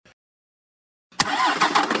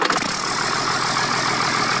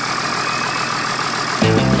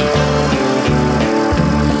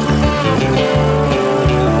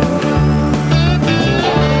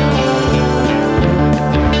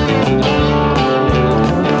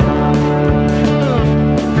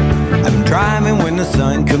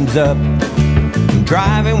comes up, I'm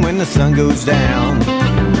driving when the sun goes down.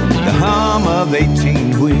 The hum of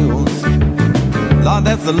 18 wheels, Lord,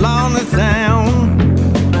 that's the loneliest sound.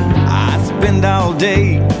 I spend all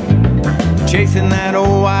day chasing that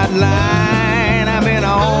old white line. I've been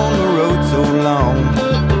on the road so long,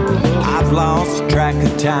 I've lost track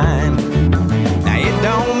of time. Now it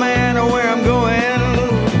don't matter where I'm going,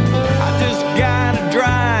 I just gotta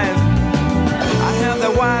drive. I have the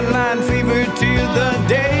white line fever till the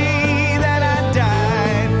day that I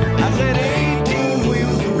died. I said 18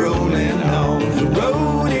 wheels are rolling on the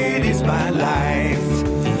road, it is my life.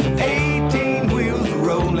 18 wheels are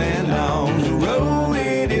rolling on the road,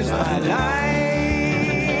 it is my life.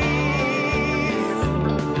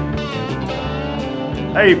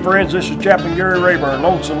 Hey friends, this is Chaplain Gary Rayburn,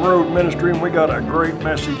 Lonesome Road Ministry, and we got a great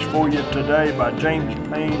message for you today by James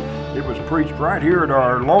Payne. It was preached right here at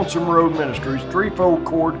our Lonesome Road Ministries Threefold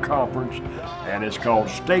Chord Conference, and it's called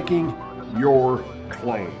Staking Your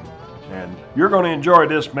Claim. And you're going to enjoy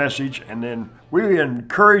this message, and then we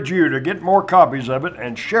encourage you to get more copies of it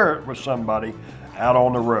and share it with somebody out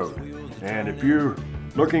on the road. And if you're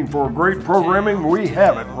looking for great programming, we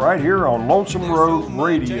have it right here on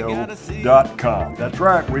LonesomeRoadRadio.com. That's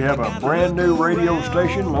right, we have a brand new radio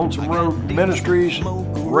station, Lonesome Road Ministries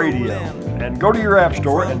Radio. And go to your app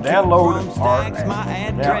store and download our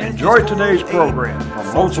app. Now enjoy today's program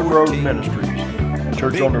from Lonesome Road Ministries,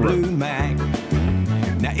 Church on the Road.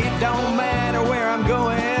 Now it don't matter where I'm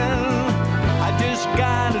going, I just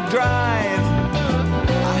gotta drive.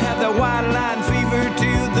 I have the white line fever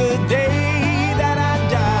till the day that I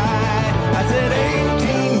die. I said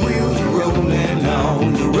 18 wheels rolling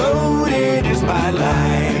on the road, it is my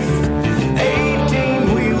life.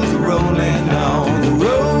 18 wheels rolling on the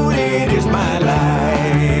road, it is my life.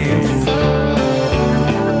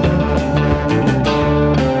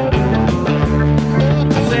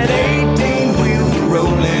 I said 18 wheels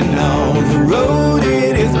rolling on the road,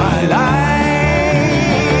 it is my life.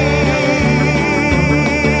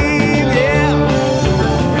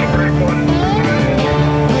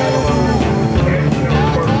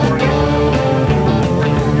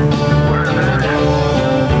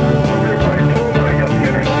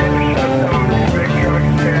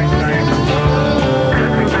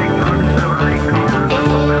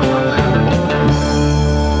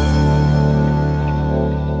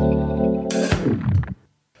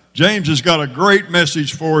 James has got a great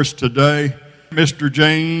message for us today. Mr.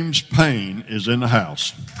 James Payne is in the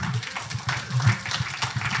house.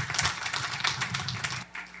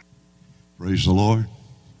 Praise the Lord.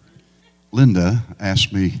 Linda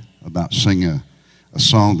asked me about singing a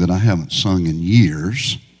song that I haven't sung in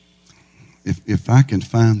years. If I can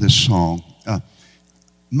find this song.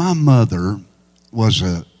 My mother was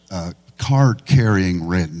a card-carrying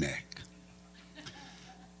redneck.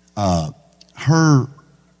 Her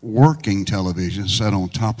working television sat on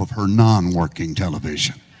top of her non-working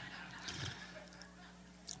television.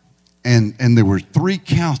 And there were 3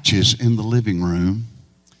 couches in the living room,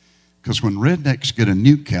 because when rednecks get a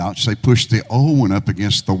new couch, they push the old one up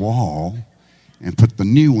against the wall and put the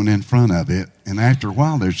new one in front of it, and after a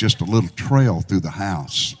while there's just a little trail through the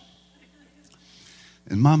house.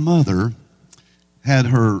 And my mother had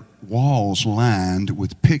her walls lined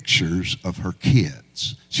with pictures of her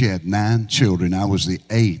kids. She had 9 children. I was the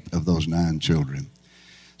 8th of those 9 children.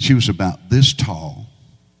 She was about this tall.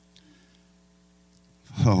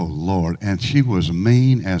 Oh, Lord. And she was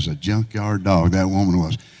mean as a junkyard dog, that woman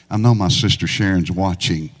was. I know my sister Sharon's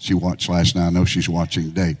watching. She watched last night. I know she's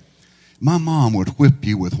watching today. My mom would whip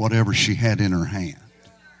you with whatever she had in her hand.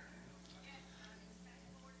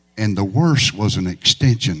 And the worst was an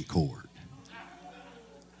extension cord.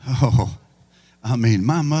 Oh, I mean,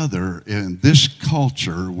 my mother in this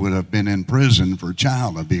culture would have been in prison for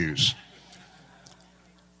child abuse.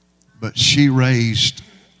 But she raised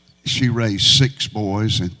 6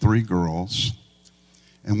 boys and 3 girls,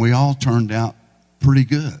 and we all turned out pretty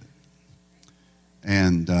good.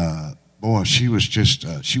 And boy, she was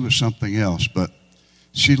something else. But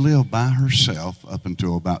she lived by herself up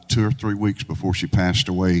until about 2 or 3 weeks before she passed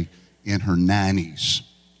away in her 90s.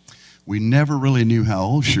 We never really knew how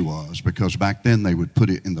old she was, because back then they would put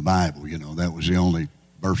it in the Bible. You know, that was the only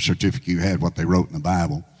birth certificate you had, what they wrote in the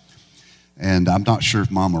Bible. And I'm not sure if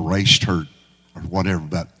Mom erased her or whatever,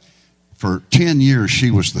 but for 10 years she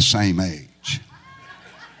was the same age.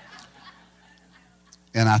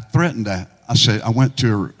 And I threatened to, I went to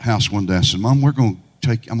her house one day. I said, Mom, I'm going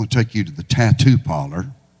to take you to the tattoo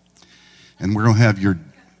parlor, and we're going to have your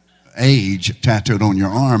age tattooed on your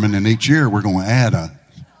arm, and then each year we're going to add a.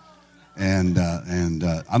 And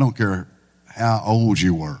I don't care how old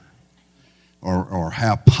you were. or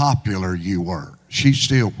how popular you were. She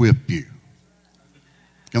still whipped you.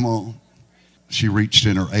 Come on. She reached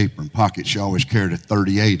in her apron pocket. She always carried a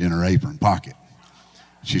 38 in her apron pocket.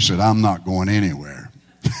 She said, I'm not going anywhere.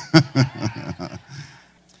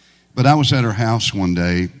 But I was at her house one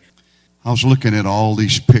day. I was looking at all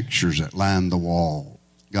these pictures that lined the wall.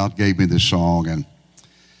 God gave me this song, and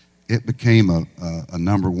it became a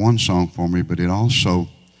number one song for me, but it also,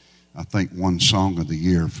 I think, won Song of the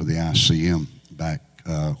Year for the ICM back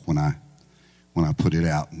when I put it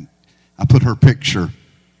out. And I put her picture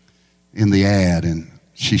in the ad, and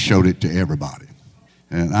she showed it to everybody.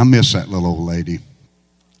 And I miss that little old lady.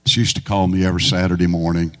 She used to call me every Saturday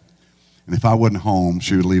morning, and if I wasn't home,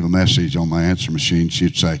 she would leave a message on my answer machine.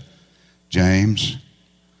 She'd say, James,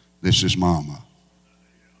 this is Mama.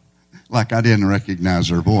 Like I didn't recognize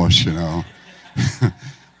her voice, you know.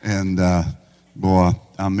 And boy,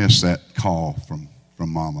 I miss that call from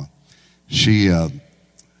Mama. She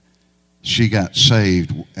got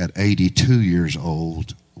saved at 82 years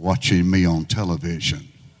old watching me on television.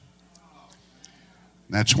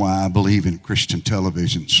 That's why I believe in Christian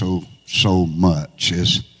television so much,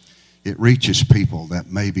 is it reaches people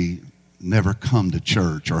that maybe never come to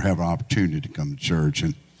church or have an opportunity to come to church.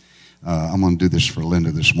 And I'm going to do this for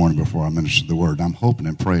Linda this morning before I minister the word. I'm hoping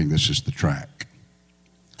and praying this is the track.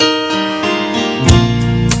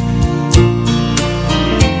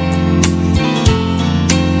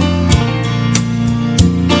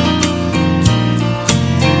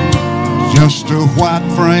 Just a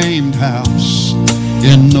white-framed house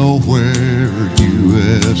in nowhere,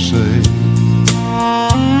 USA,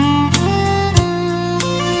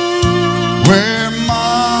 where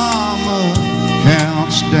Mama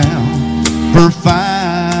counts down her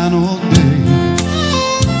final days.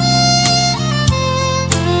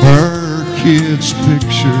 Her kids'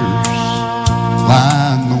 pictures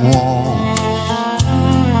line the walls.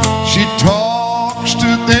 She talks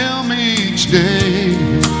to them each day.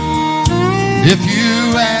 If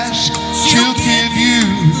you ask, she'll give you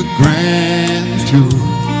the grand tour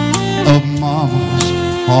of Mama's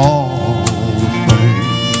Hall of Fame.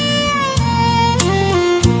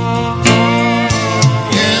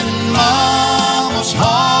 In Mama's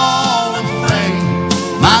Hall of Fame,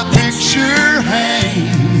 my picture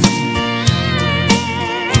hangs.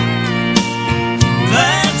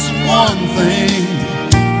 That's one thing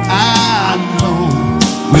I know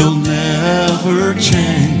will never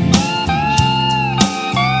change.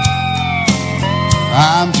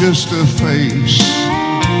 I'm just a face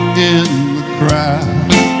in the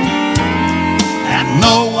crowd, and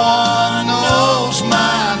no one knows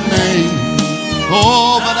my name.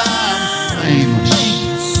 Oh, but I'm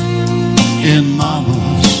famous in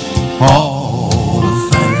Mama's Hall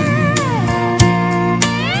of Fame.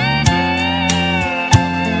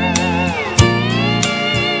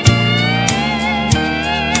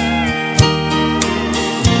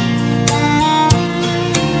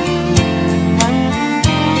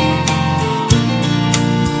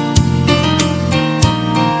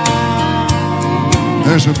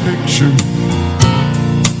 There's a picture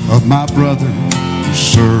of my brother,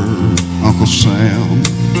 Sir Uncle Sam.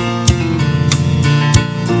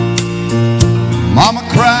 Mama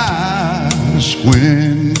cries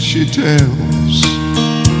when she tells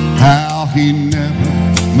how he never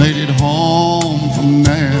made it home from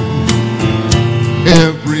there.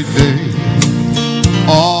 Every day,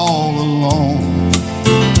 all alone,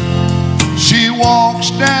 she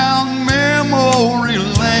walks down memory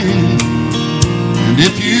lane. And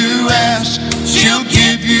if you ask, she'll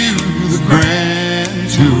give you the grand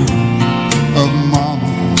tour of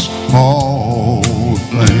Mama's Hall of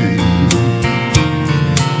Fame.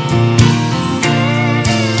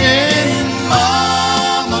 In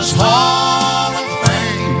Mama's Hall of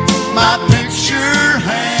Fame, my picture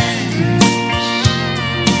hangs.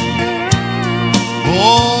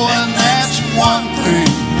 Oh, and that's one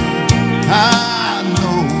thing I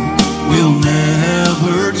know will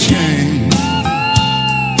never change.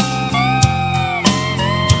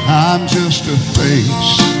 I'm just a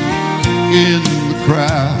face in the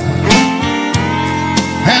crowd,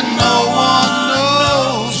 and no one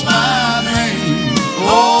knows my name.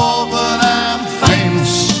 Oh, but I'm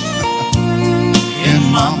famous in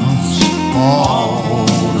Mama's Hall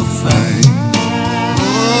of Fame.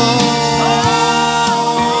 Oh,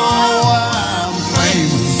 I'm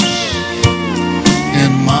famous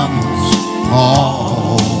in Mama's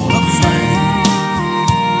Hall of Fame.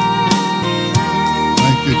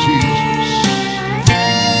 Thank you, Jesus.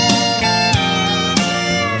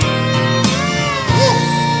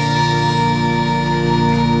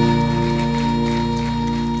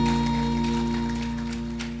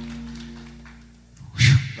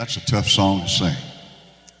 That's a tough song to sing.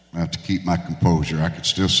 I have to keep my composure. I could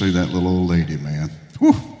still see that little old lady, man.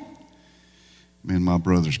 Whew. Me and my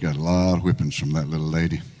brother's got a lot of whippings from that little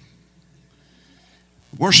lady. The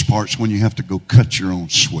worst part's when you have to go cut your own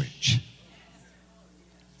switch.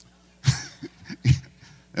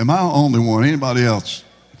 Am I the only one? Anybody else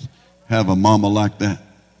have a mama like that?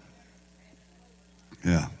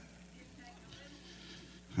 Yeah.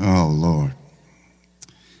 Oh, Lord.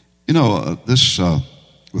 You know,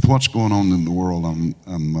 with what's going on in the world, I'm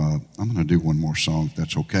going to do one more song, if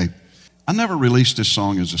that's okay. I never released this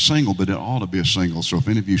song as a single, but it ought to be a single. So if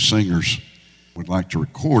any of you singers would like to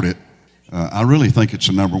record it, I really think it's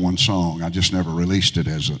a #1 song. I just never released it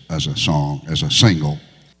as a song, as a single.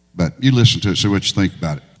 But you listen to it, see what you think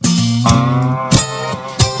about it.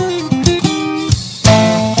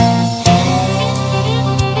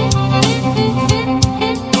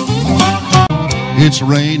 It's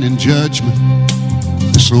rain and judgment,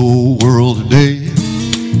 this old world today.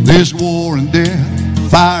 There's war and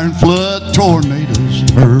death, fire and flood, tornadoes,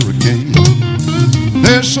 hurricanes.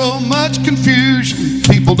 There's so much confusion,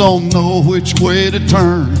 people don't know which way to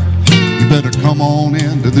turn. You better come on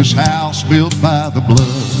into this house built by the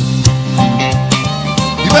blood.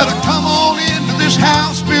 You better come on into this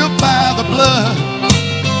house built by the blood.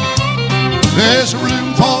 There's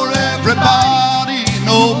room for everybody,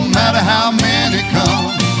 no matter how many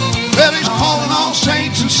come. Well, he's calling all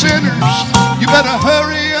saints and sinners. You better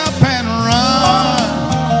hurry up and run.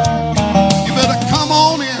 You better come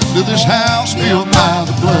on into this house built by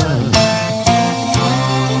the blood.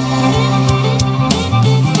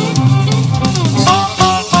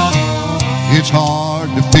 It's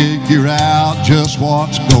hard to figure out just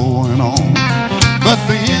what's going on, but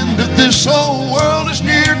the end of this old world is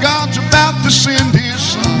near. God's about to send his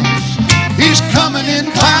son. He's coming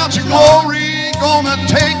in clouds of glory, gonna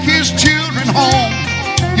take his children home.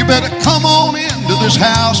 You better come on into this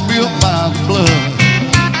house built by the blood.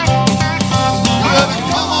 You better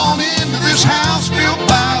come on into this house built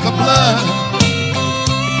by the blood.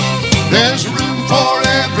 There's room for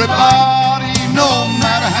everybody, no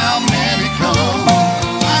matter how many come.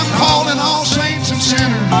 I'm calling all saints and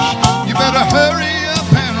sinners. You better hurry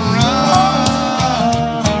up and run.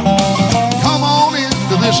 Come on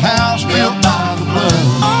into this house built by the blood.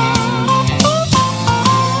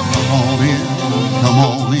 Come on in, come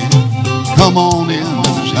on in, come on into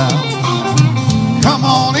this house. Come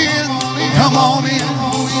on in, come on in,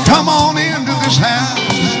 come on into this house.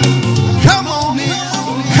 Come on in,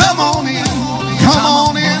 come on in, come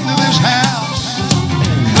on into this house.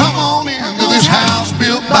 Come on into this house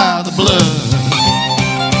built by the blood.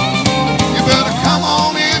 You better come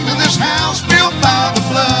on into this house built by the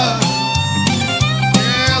blood.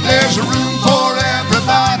 Yeah, there's a room for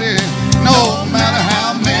everybody, no matter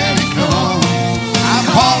how many come. I'm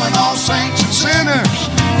calling all saints and sinners.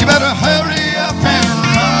 You better hurry up and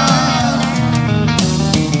run.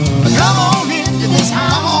 Come on into this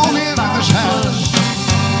house. Come on into this house.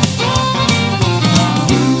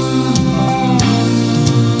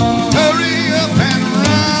 Hurry up and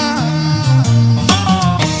run.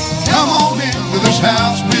 Come on into this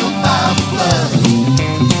house built by the blood.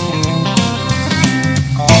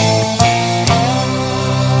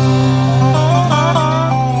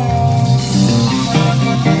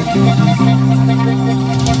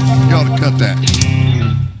 You ought to cut that.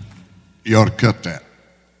 You ought to cut that.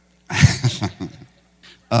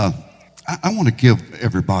 I want to give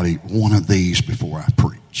everybody one of these before I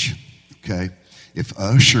preach, okay? If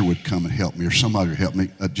Usher would come and help me, or somebody would help me.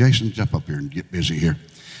 Jason, jump up here and get busy here.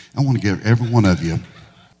 I want to give every one of you,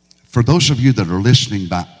 for those of you that are listening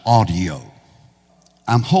by audio,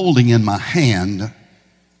 I'm holding in my hand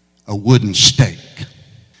a wooden stake.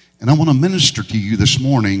 And I want to minister to you this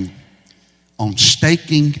morning on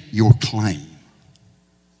staking your claim.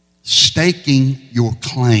 Staking your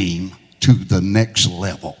claim to the next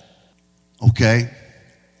level. Okay?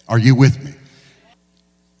 Are you with me?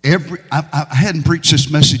 I hadn't preached this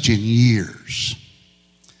message in years.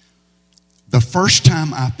 The first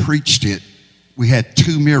time I preached it, we had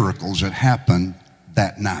 2 miracles that happened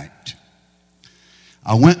that night.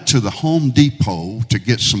 I went to the Home Depot to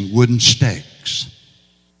get some wooden stakes.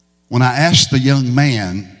 When I asked the young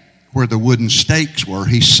man where the wooden stakes were,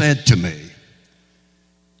 he said to me,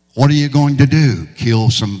 "What are you going to do? Kill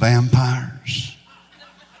some vampires?"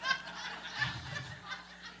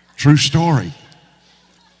 True story.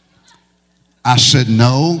 I said,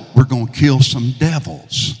 "No, we're going to kill some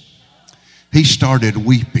devils." He started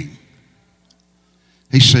weeping.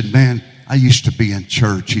 He said, "Man, I used to be in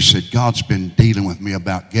church." He said, "God's been dealing with me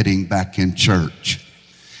about getting back in church."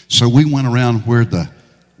 So we went around where the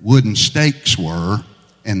wooden stakes were,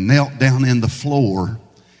 and knelt down in the floor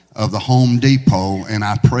of the Home Depot, and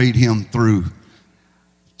I prayed him through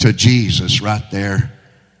to Jesus right there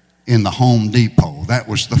in the Home Depot. That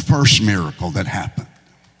was the first miracle that happened.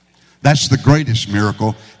 That's the greatest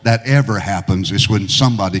miracle that ever happens, is when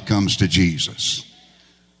somebody comes to Jesus.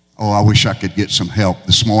 Oh, I wish I could get some help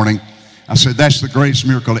this morning. I said, that's the greatest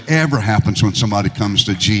miracle that ever happens, when somebody comes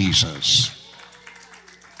to Jesus.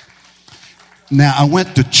 Now, I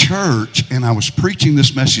went to church and I was preaching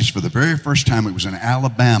this message for the very first time. It was in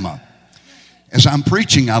Alabama. As I'm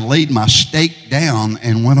preaching, I laid my stake down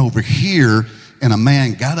and went over here, and a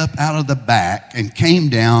man got up out of the back and came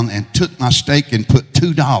down and took my stake and put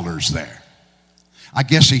 $2 there. I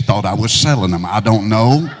guess he thought I was selling them. I don't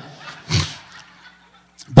know.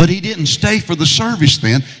 But he didn't stay for the service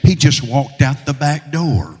then. He just walked out the back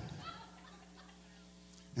door.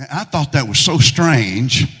 And I thought that was so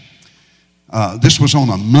strange. This was on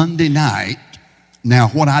a Monday night. Now,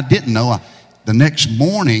 what I didn't know, the next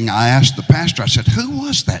morning I asked the pastor, I said, who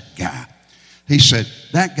was that guy? He said,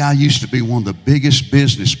 that guy used to be one of the biggest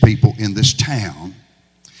business people in this town.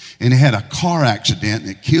 And he had a car accident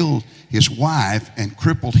and it killed his wife and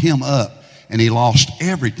crippled him up. And he lost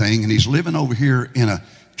everything. And he's living over here in a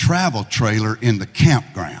travel trailer in the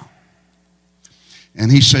campground. And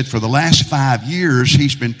he said for the last 5 years,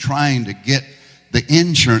 he's been trying to get the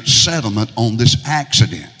insurance settlement on this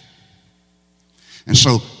accident. And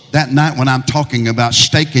so that night when I'm talking about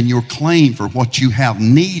staking your claim for what you have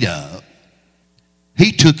need of,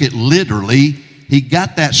 he took it literally. He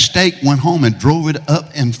got that stake, went home and drove it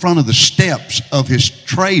up in front of the steps of his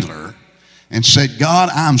trailer and said, God,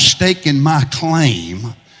 I'm staking my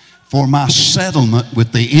claim for my settlement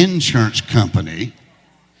with the insurance company.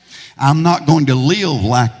 I'm not going to live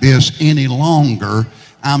like this any longer.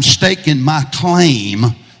 I'm staking my claim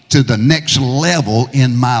to the next level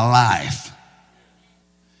in my life.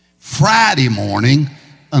 Friday morning,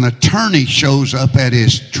 an attorney shows up at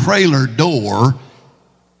his trailer door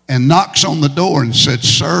and knocks on the door and said,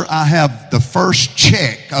 sir, I have the first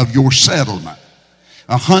check of your settlement,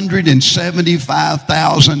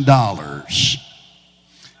 $175,000.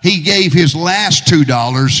 He gave his last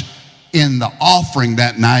 $2 in the offering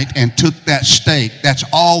that night and took that stake. That's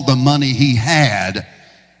all the money he had.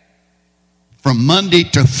 From Monday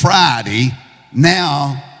to Friday,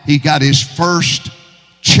 now he got his first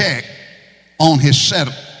check on his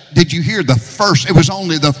settlement. Did you hear the first? It was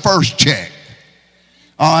only the first check.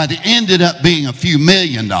 It ended up being a few $1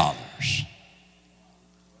 million.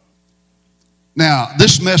 Now,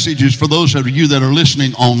 this message is for those of you that are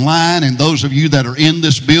listening online and those of you that are in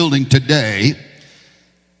this building today.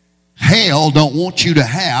 Hell don't want you to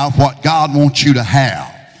have what God wants you to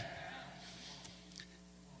have.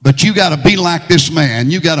 But you got to be like this man.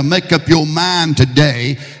 You got to make up your mind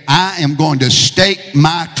today. I am going to stake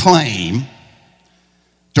my claim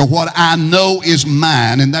to what I know is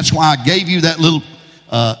mine. And that's why I gave you that little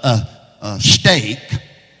stake.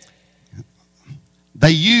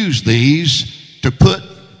 They use these to put,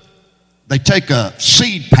 they take a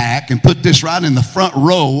seed pack and put this right in the front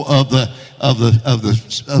row of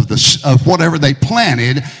whatever they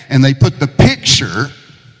planted, and they put the picture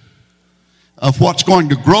of what's going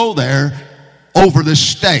to grow there over this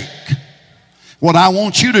stake. What I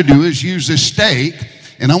want you to do is use this stake,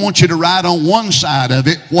 and I want you to write on one side of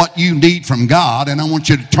it what you need from God, and I want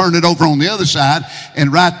you to turn it over on the other side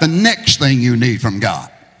and write the next thing you need from God.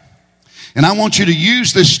 And I want you to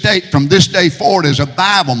use this stake from this day forward as a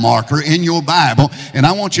Bible marker in your Bible, and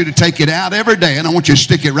I want you to take it out every day, and I want you to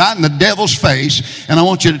stick it right in the devil's face, and I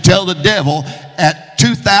want you to tell the devil at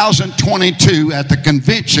 2022 at the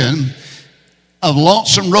convention of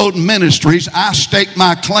Lonesome Road Ministries, I stake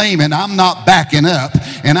my claim, and I'm not backing up,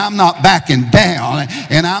 and I'm not backing down,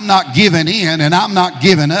 and I'm not giving in, and I'm not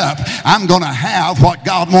giving up. I'm going to have what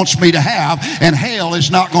God wants me to have, and hell is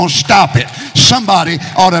not going to stop it. Somebody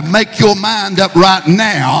ought to make your mind up right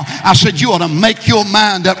now. I said you ought to make your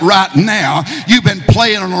mind up right now. You've been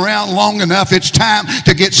playing around long enough. It's time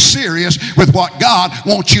to get serious with what God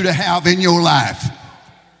wants you to have in your life.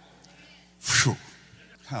 Whew.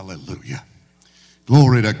 Hallelujah.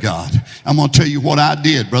 Glory to God. I'm going to tell you what I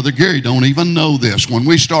did. Brother Gary don't even know this. When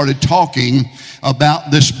we started talking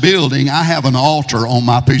about this building, I have an altar on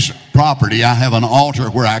my piece of property. I have an altar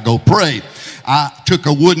where I go pray. I took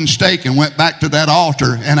a wooden stake and went back to that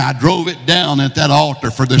altar, and I drove it down at that altar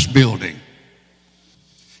for this building.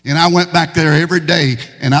 And I went back there every day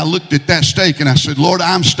and I looked at that stake and I said, Lord,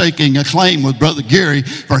 I'm staking a claim with Brother Gary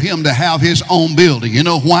for him to have his own building. You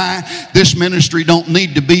know why? This ministry don't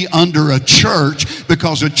need to be under a church,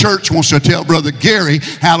 because a church wants to tell Brother Gary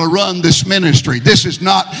how to run this ministry. This is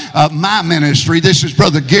not my ministry. This is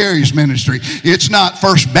Brother Gary's ministry. It's not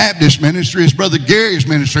First Baptist ministry. It's Brother Gary's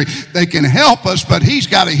ministry. They can help us, but he's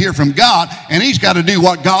got to hear from God, and he's got to do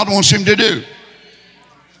what God wants him to do.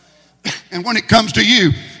 And when it comes to you,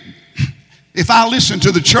 if I listened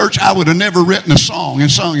to the church, I would have never written a song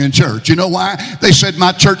and sung in church. You know why? They said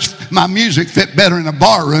my music fit better in a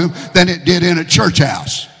bar room than it did in a church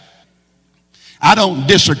house. I don't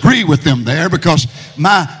disagree with them there, because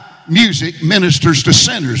my music ministers to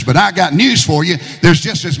sinners. But I got news for you. There's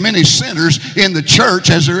just as many sinners in the church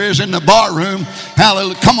as there is in the bar room.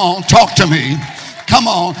 Hallelujah. Come on, talk to me. Come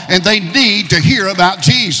on. And they need to hear about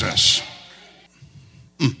Jesus.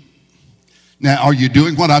 Now, are you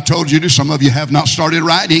doing what I told you to? Some of you have not started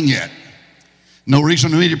writing yet. No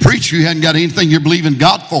reason for me to preach if you hadn't got anything you're believing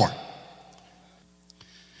God for.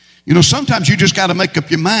 You know, sometimes you just got to make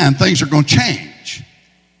up your mind things are going to change.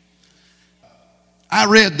 I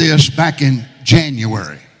read this back in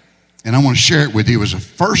January, and I want to share it with you. It was the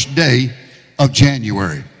first day of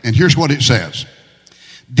January, and here's what it says.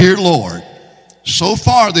 Dear Lord, so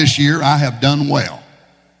far this year I have done well.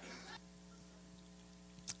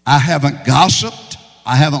 I haven't gossiped.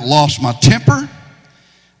 I haven't lost my temper.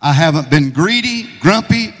 I haven't been greedy,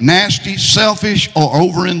 grumpy, nasty, selfish, or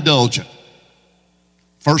overindulgent.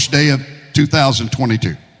 First day of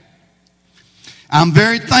 2022. I'm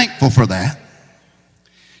very thankful for that.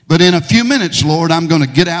 But in a few minutes, Lord, I'm going to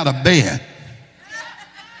get out of bed.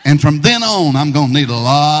 And from then on, I'm going to need a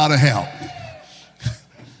lot of help.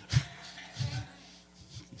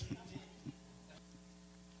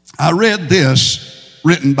 I read this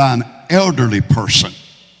written by an elderly person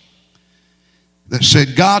that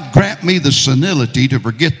said, God grant me the senility to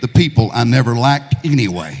forget the people I never liked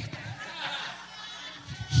anyway.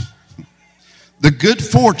 The good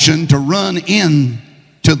fortune to run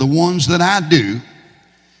into the ones that I do,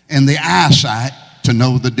 and the eyesight to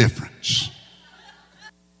know the difference.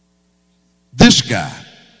 This guy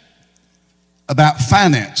about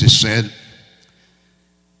finances said,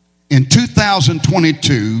 in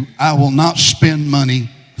 2022, I will not spend money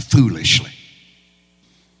foolishly.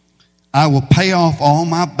 I will pay off all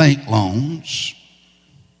my bank loans.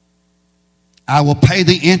 I will pay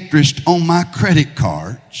the interest on my credit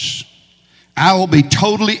cards. I will be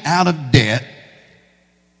totally out of debt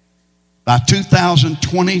by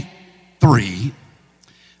 2023,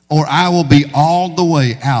 or I will be all the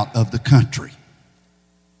way out of the country.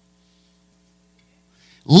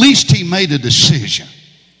 At least he made a decision.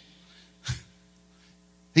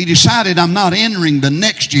 He decided, I'm not entering the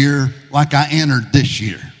next year like I entered this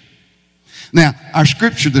year. Now, our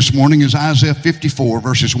scripture this morning is Isaiah 54,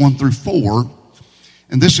 verses 1 through 4.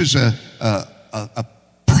 And this is a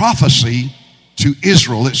prophecy to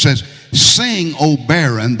Israel. It says, sing, O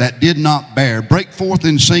barren that did not bear. Break forth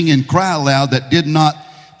and sing and cry aloud that did not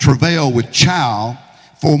travail with child.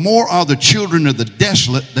 For more are the children of the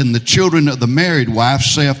desolate than the children of the married wife,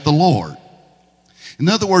 saith the Lord. In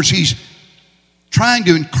other words, he's trying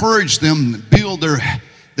to encourage them to build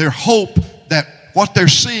their hope that what they're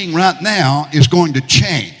seeing right now is going to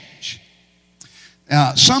change.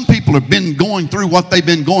 Some people have been going through what they've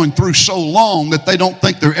been going through so long that they don't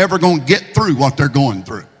think they're ever going to get through what they're going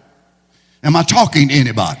through. Am I talking to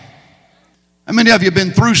anybody? How many of you have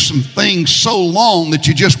been through some things so long that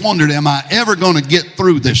you just wondered, am I ever going to get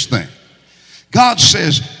through this thing? God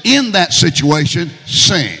says, in that situation,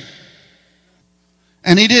 sing.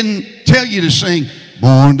 And he didn't tell you to sing,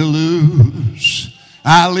 born to lose,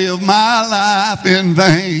 I live my life in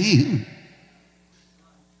vain.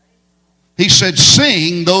 He said,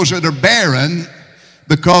 sing those that are barren,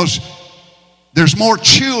 because there's more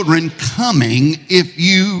children coming if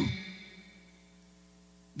you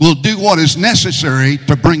will do what is necessary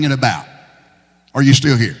to bring it about. Are you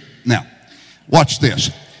still here? Now, watch this.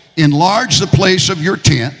 Enlarge the place of your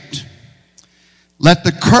tent. Let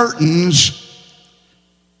the curtains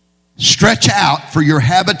stretch out for your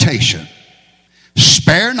habitation.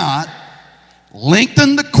 Spare not,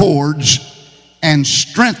 lengthen the cords, and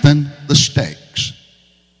strengthen the stakes.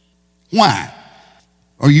 Why?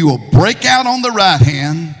 Or you will break out on the right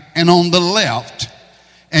hand and on the left,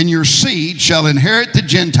 and your seed shall inherit the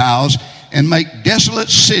Gentiles and make desolate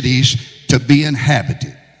cities to be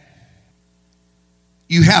inhabited.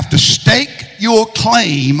 You have to stake your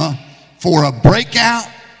claim for a breakout,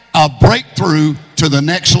 a breakthrough to the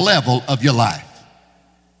next level of your life.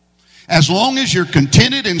 As long as you're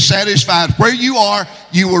contented and satisfied where you are,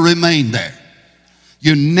 you will remain there.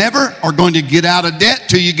 You never are going to get out of debt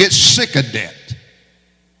till you get sick of debt.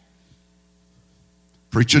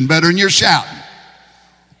 Preaching better than you're shouting.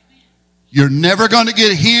 You're never going to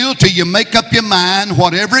get healed till you make up your mind,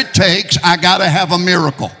 whatever it takes, I got to have a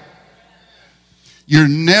miracle. You're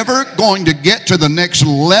never going to get to the next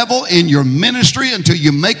level in your ministry until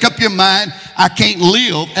you make up your mind, I can't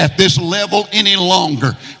live at this level any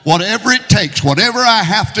longer. Whatever it takes, whatever I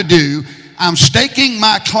have to do, I'm staking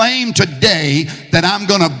my claim today that I'm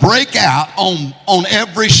going to break out on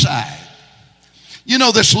every side. You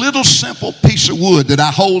know, this little simple piece of wood that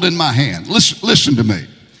I hold in my hand, listen to me.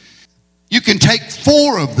 You can take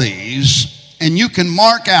 4 of these and you can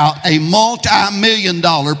mark out a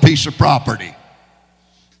multi-million-dollar piece of property.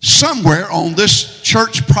 Somewhere on this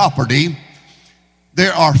church property,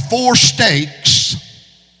 there are 4 stakes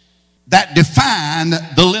that define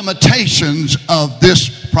the limitations of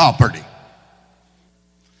this property.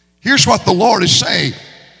 Here's what the Lord is saying.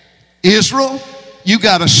 Israel, you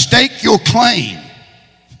got to stake your claim.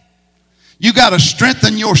 You got to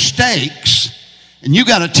strengthen your stakes. And you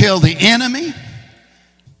got to tell the enemy,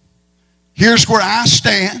 here's where I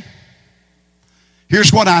stand.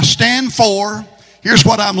 Here's what I stand for. Here's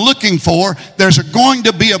what I'm looking for. There's going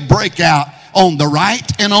to be a breakout on the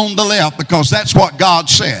right and on the left because that's what God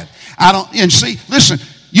said. Listen,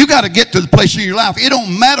 you got to get to the place in your life. It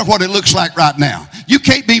don't matter what it looks like right now. You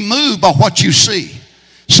can't be moved by what you see.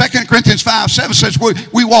 2 Corinthians 5:7 says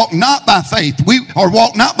we walk not by faith.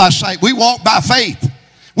 Walk not by sight. We walk by faith.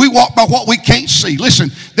 We walk by what we can't see. Listen,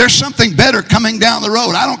 there's something better coming down the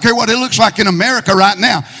road. I don't care what it looks like in America right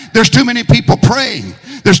now. There's too many people praying.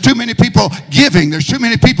 There's too many people giving. There's too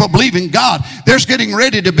many people believing God. There's getting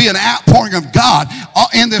ready to be an outpouring of God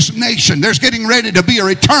in this nation. There's getting ready to be a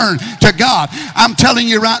return to God. I'm telling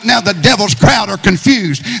you right now, the devil's crowd are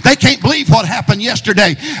confused. They can't believe what happened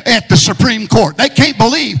yesterday at the Supreme Court. They can't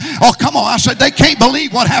believe. Oh, come on. I said, they can't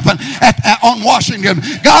believe what happened on Washington.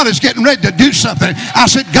 God is getting ready to do something. I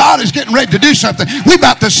said, God is getting ready to do something. We're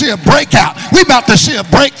about to see a breakout. We're about to see a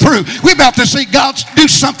breakthrough. We're about to see God do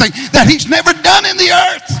something that he's never done in the earth.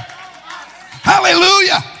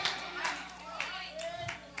 Hallelujah.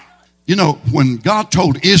 You know, when God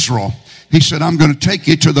told Israel, he said, I'm going to take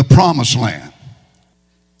you to the promised land.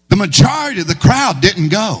 The majority of the crowd didn't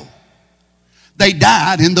go. They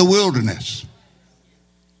died in the wilderness.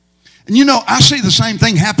 And you know, I see the same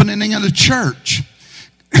thing happening in the church.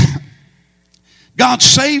 God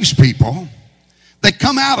saves people. They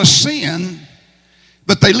come out of sin,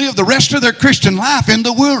 but they live the rest of their Christian life in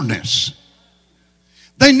the wilderness.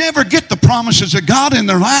 They never get the promises of God in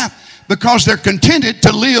their life because they're contented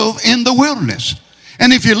to live in the wilderness.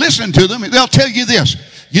 And if you listen to them, they'll tell you this.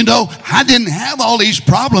 You know, I didn't have all these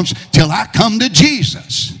problems till I come to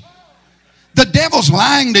Jesus. The devil's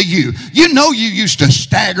lying to you. You know you used to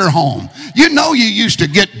stagger home. You know you used to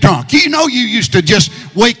get drunk. You know you used to just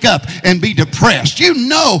wake up and be depressed. You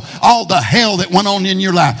know all the hell that went on in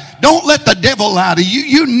your life. Don't let the devil lie to you.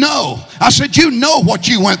 You know. I said, you know what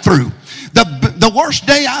you went through. The worst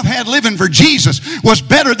day I've had living for Jesus was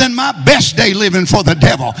better than my best day living for the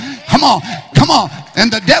devil. Come on. And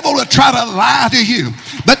the devil will try to lie to you.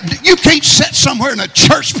 But you can't sit somewhere in a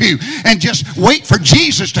church pew and just wait for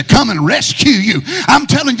Jesus to come and rescue you. I'm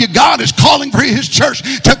telling you, God is calling for his church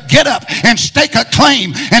to get up and stake a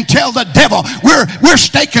claim and tell the devil, we're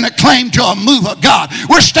staking a claim to a move of God.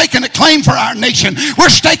 We're staking a claim for our nation. We're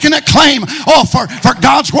staking a claim, for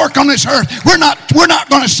God's work on this earth. We're not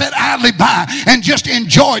going to sit idly by and just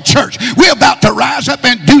enjoy church. We're about to rise up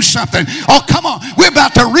and do something. Oh, come on. We're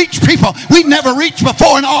about to reach people we've never reached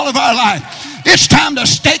before in all of our life. It's time to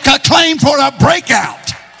stake a claim for a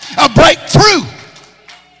breakout, a breakthrough.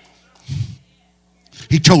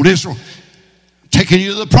 He told Israel, taking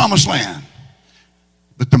you to the promised land.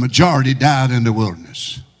 But the majority died in the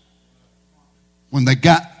wilderness. When they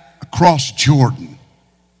got across Jordan,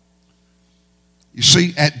 you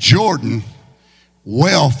see, at Jordan,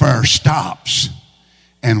 welfare stops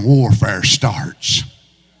and warfare starts.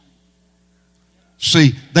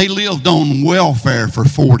 See, they lived on welfare for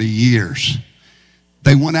 40 years.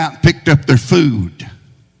 They went out and picked up their food.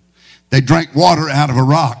 They drank water out of a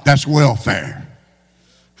rock. That's welfare.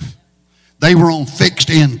 They were on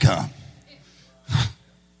fixed income.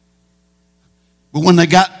 But when they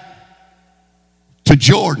got to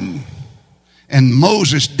Jordan and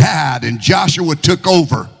Moses died and Joshua took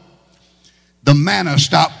over, the manna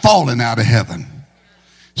stopped falling out of heaven.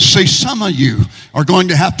 See, some of you are going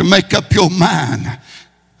to have to make up your mind.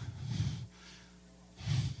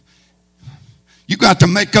 You got to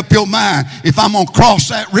make up your mind. If I'm going to cross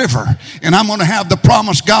that river and I'm going to have the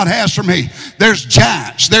promise God has for me, there's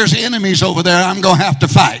giants, there's enemies over there I'm going to have to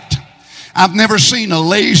fight. I've never seen a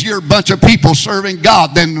lazier bunch of people serving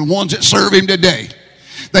God than the ones that serve Him today.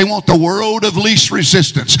 They want the road of least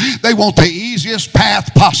resistance. They want the easiest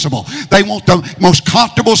path possible. They want the most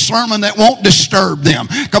comfortable sermon that won't disturb them.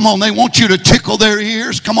 Come on, they want you to tickle their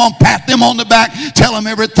ears. Come on, pat them on the back. Tell them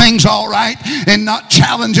everything's all right and not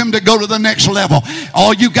challenge them to go to the next level.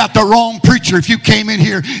 Oh, you got the wrong preacher if you came in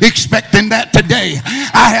here expecting that today.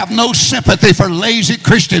 I have no sympathy for lazy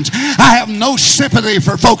Christians. I have no sympathy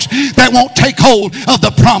for folks that won't take hold of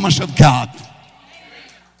the promise of God.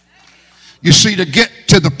 You see, to get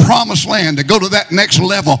to the promised land, to go to that next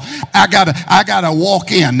level, I gotta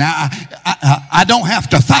walk in. Now, I don't have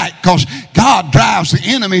to fight because God drives the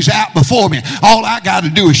enemies out before me. All I got to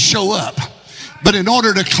do is show up. But in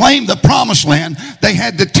order to claim the promised land, they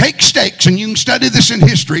had to take stakes, and you can study this in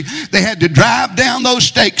history. They had to drive down those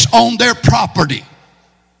stakes on their property.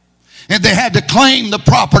 And they had to claim the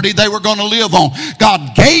property they were going to live on.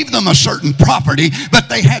 God gave them a certain property, but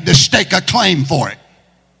they had to stake a claim for it.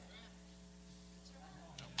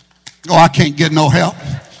 Oh, I can't get no help.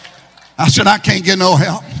 I said, I can't get no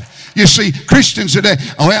help. You see, Christians today,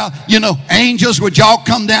 well, angels, would y'all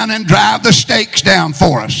come down and drive the stakes down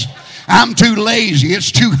for us? I'm too lazy.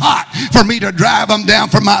 It's too hot for me to drive them down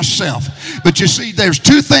for myself. But you see, there's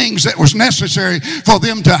two things that was necessary for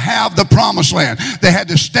them to have the promised land. They had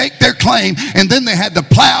to stake their claim, and then they had to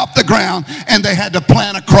plow up the ground, and they had to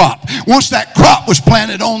plant a crop. Once that crop was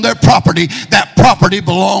planted on their property, that property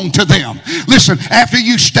belonged to them. Listen, after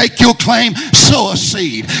you stake your claim, sow a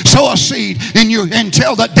seed. Sow a seed and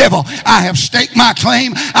tell the devil, I have staked my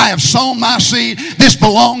claim. I have sown my seed. This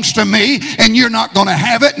belongs to me, and you're not going to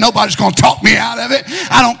have it. Nobody's going to talk me out of it.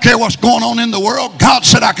 I don't care what's going on in the world. God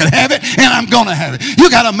said I could have it, and I'm going to have it. You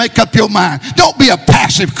got to make up your mind. Don't be a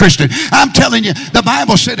passive Christian. I'm telling you, the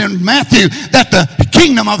Bible said in Matthew that the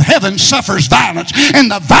kingdom of heaven suffers violence, and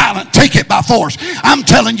the violent take it by force. I'm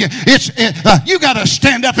telling you, you got to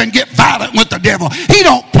stand up and get violent with the devil. He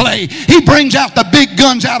don't play. He brings out the big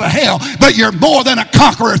guns out of hell, but you're more than a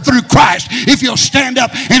conqueror through Christ if you'll stand up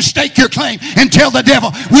and stake your claim and tell the devil,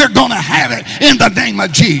 we're going to have it in the name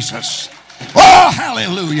of Jesus. Oh,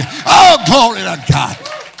 hallelujah. Oh, glory to God.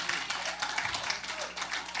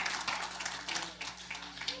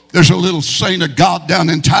 There's a little saint of God down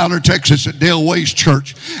in Tyler, Texas at Dale Way's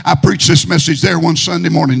church. I preached this message there one Sunday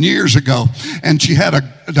morning years ago, and she had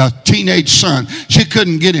a teenage son. She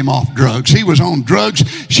couldn't get him off drugs. He was on drugs.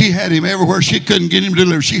 She had him everywhere. She couldn't get him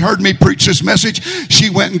delivered. She heard me preach this message. She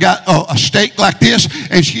went and got a stake like this,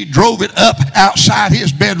 and she drove it up outside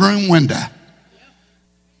his bedroom window.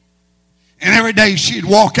 And every day she'd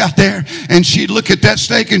walk out there and she'd look at that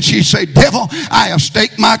stake and she'd say, devil, I have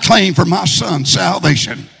staked my claim for my son's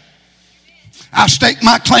salvation. I staked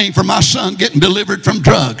my claim for my son getting delivered from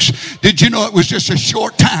drugs. Did you know it was just a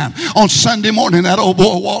short time? On Sunday morning, that old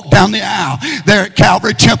boy walked down the aisle there at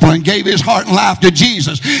Calvary Temple and gave his heart and life to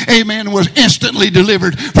Jesus. Amen. Was instantly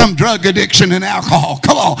delivered from drug addiction and alcohol.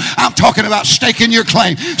 Come on. I'm talking about staking your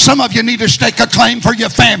claim. Some of you need to stake a claim for your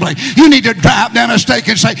family. You need to drive down a stake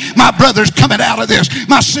and say, my brother's coming out of this.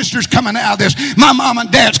 My sister's coming out of this. My mom and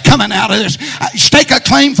dad's coming out of this. Stake a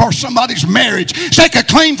claim for somebody's marriage. Stake a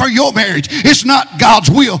claim for your marriage. It's not God's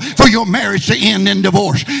will for your marriage to end in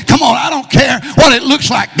divorce. Come on, I don't care what it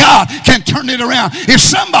looks like. God can turn it around. If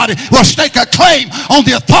somebody will stake a claim on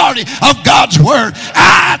the authority of God's word,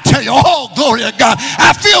 I tell you, oh, glory to God.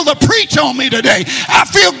 I feel the preach on me today. I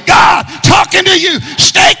feel God talking to you.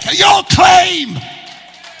 Stake your claim.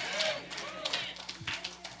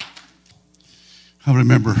 I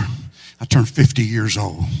remember I turned 50 years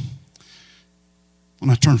old.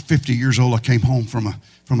 When I turned 50 years old, I came home from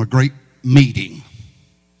a great meeting.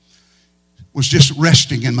 Was just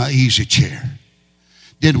resting in my easy chair.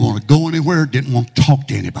 Didn't want to go anywhere, didn't want to talk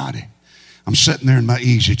to anybody. I'm sitting there in my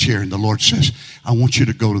easy chair, and the Lord says, I want you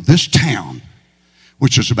to go to this town,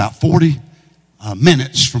 which is about 40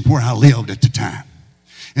 minutes from where I lived at the time.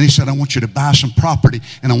 And He said, I want you to buy some property,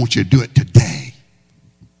 and I want you to do it today.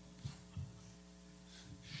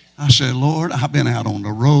 I said, Lord, I've been out on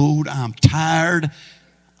the road. I'm tired.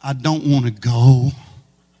 I don't want to go.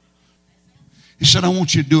 He said, I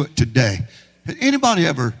want you to do it today. Had anybody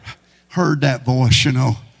ever heard that voice,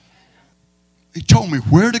 He told me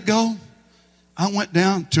where to go. I went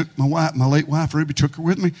down, took my late wife, Ruby, took her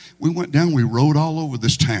with me. We went down, we rode all over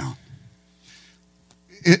this town.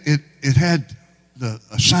 It had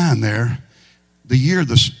a sign there. The year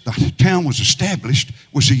the town was established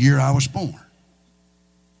was the year I was born.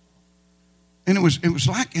 And it was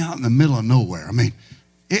like out in the middle of nowhere. I mean,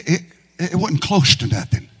 it wasn't close to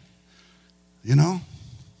nothing, you know.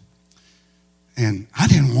 And I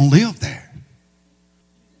didn't want to live there.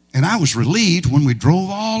 And I was relieved when we drove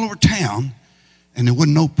all over town and there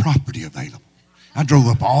wasn't no property available. I drove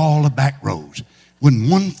up all the back roads. Wasn't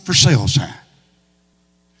one for sale sign.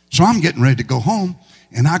 So I'm getting ready to go home,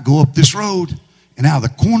 and I go up this road, and out of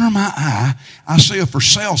the corner of my eye, I see a for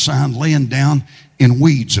sale sign laying down in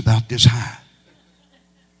weeds about this high.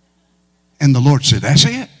 And the Lord said, "That's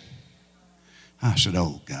it?" I said,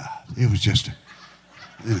 "Oh, God." It was just,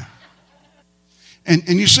 And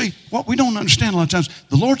you see, what we don't understand a lot of times,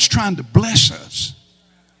 the Lord's trying to bless us,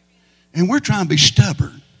 and we're trying to be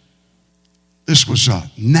stubborn. This was a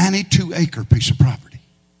 92-acre piece of property.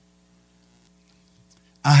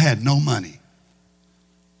 I had no money.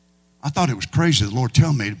 I thought it was crazy the Lord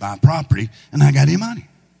told me to buy property, and I got any money.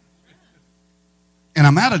 And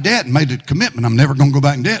I'm out of debt and made a commitment. I'm never going to go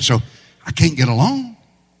back in debt, so I can't get a loan.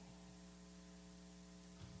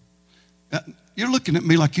 You're looking at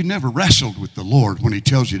me like you never wrestled with the Lord when he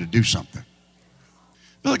tells you to do something.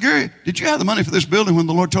 Brother Gary, did you have the money for this building when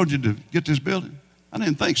the Lord told you to get this building? I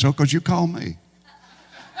didn't think so, because you called me.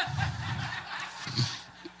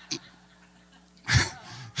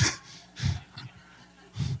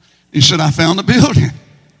 He said, "I found a building."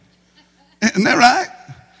 Isn't that right?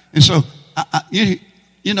 And so,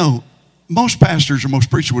 you know, most pastors or most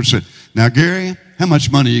preachers would say, "Now, Gary, how much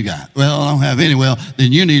money you got?" "Well, I don't have any." "Well,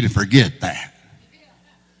 then you need to forget that."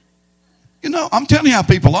 You know, I'm telling you how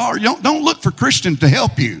people are. You don't look for Christians to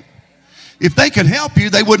help you. If they could help you,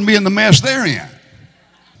 they wouldn't be in the mess they're in.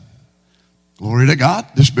 Glory to God.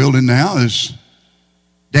 This building now is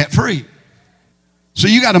debt-free. So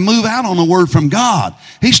you got to move out on a word from God.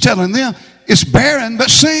 He's telling them, it's barren, but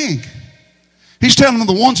sing. He's telling them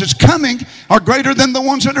the ones that's coming are greater than the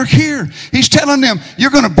ones that are here. He's telling them, you're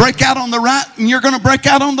going to break out on the right and you're going to break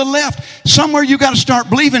out on the left. Somewhere you got to start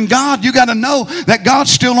believing God. You got to know that God's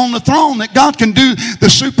still on the throne, that God can do the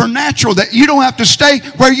supernatural, that you don't have to stay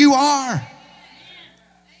where you are.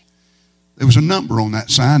 There was a number on that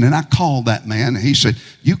sign, and I called that man, and he said,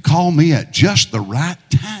 "You called me at just the right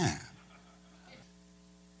time."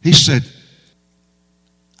 He said,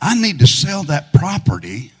 "I need to sell that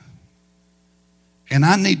property, and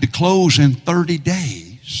I need to close in 30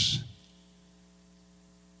 days,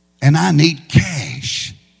 and I need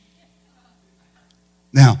cash."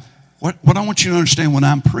 Now, what I want you to understand when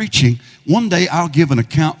I'm preaching, one day I'll give an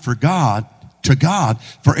account to God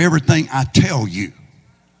for everything I tell you.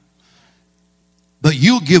 But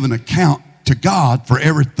you'll give an account to God for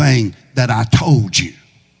everything that I told you.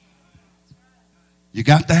 You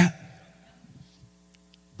got that?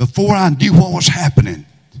 Before I knew what was happening,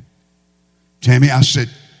 Tammy, I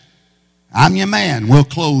said, "I'm your man. We'll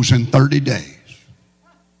close in 30 days.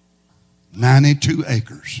 92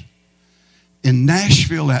 acres. In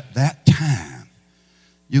Nashville at that time,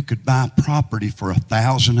 you could buy property for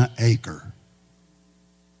 $1,000 an acre.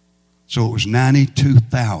 So it was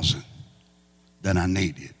 $92,000 that I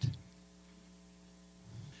needed.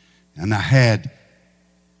 And I had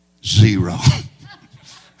zero.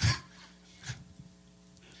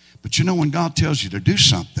 But you know, when God tells you to do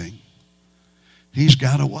something, He's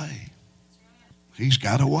got a way. He's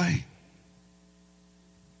got a way.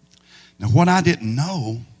 Now, what I didn't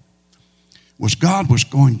know was God was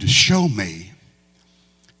going to show me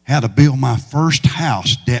how to build my first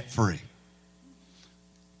house debt-free.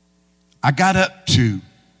 I got up to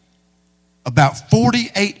about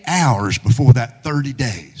 48 hours before that 30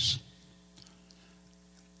 days.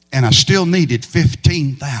 And I still needed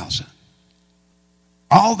 $15,000.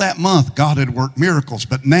 All that month, God had worked miracles,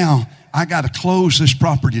 but now I got to close this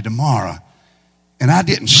property tomorrow. And I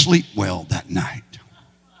didn't sleep well that night.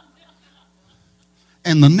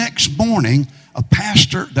 And the next morning, a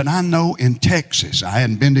pastor that I know in Texas, I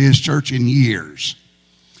hadn't been to his church in years,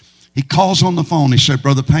 he calls on the phone. He said,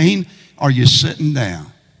 "Brother Payne, are you sitting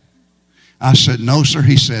down?" I said, "No, sir."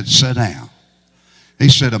 He said, "Sit down." He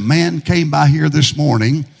said, "A man came by here this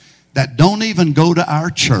morning that don't even go to our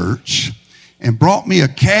church and brought me a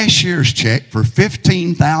cashier's check for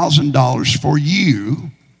 $15,000 for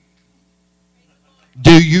you.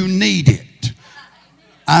 Do you need it?"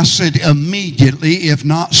 I said, "Immediately, if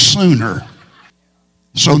not sooner."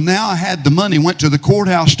 So now I had the money, went to the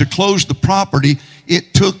courthouse to close the property.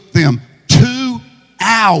 It took them 2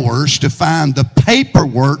 hours to find the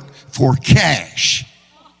paperwork for cash.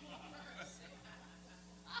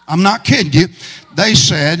 I'm not kidding you. They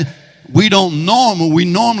said, we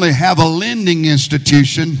normally have a lending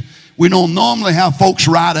institution. We don't normally have folks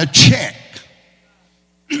write a check.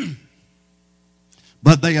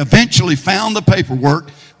 But they eventually found the paperwork.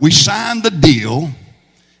 We signed the deal,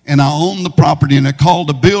 and I owned the property, and I called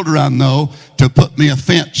a builder I know to put me a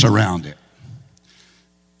fence around it.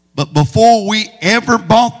 But before we ever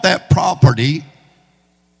bought that property,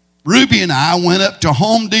 Ruby and I went up to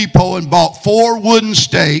Home Depot and bought 4 wooden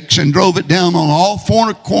stakes and drove it down on all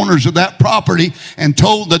 4 corners of that property and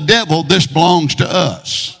told the devil, this belongs to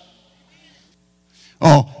us.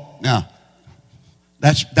 Oh, now,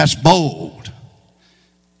 that's bold.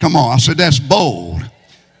 Come on, I said that's bold.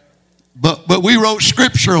 But we wrote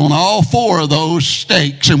scripture on all 4 of those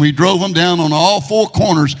stakes, and we drove them down on all 4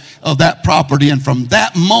 corners of that property. And from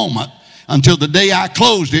that moment until the day I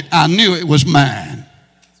closed it, I knew it was mine.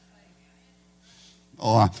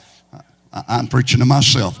 Oh, I'm preaching to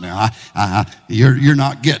myself now. You're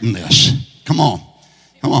not getting this. Come on.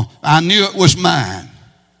 I knew it was mine.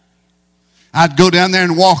 I'd go down there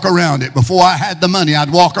and walk around it. Before I had the money,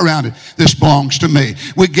 I'd walk around it. This belongs to me.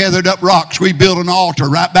 We gathered up rocks. We built an altar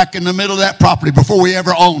right back in the middle of that property before we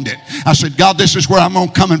ever owned it. I said, God, this is where I'm going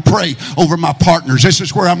to come and pray over my partners. This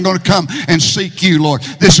is where I'm going to come and seek you, Lord.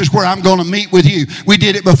 This is where I'm going to meet with you. We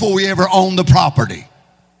did it before we ever owned the property.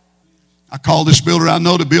 I called this builder I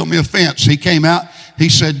know to build me a fence. He came out. He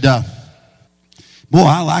said, boy,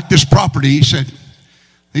 I like this property. He said,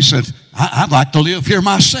 I'd like to live here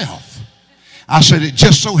myself. I said, it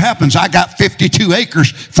just so happens I got 52 acres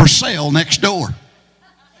for sale next door.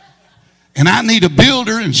 And I need a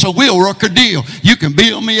builder, and so we'll work a deal. You can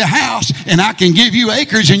build me a house, and I can give you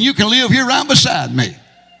acres, and you can live here right beside me.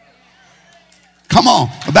 Come on.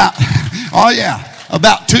 About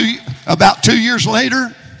 2 years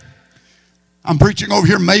later, I'm preaching over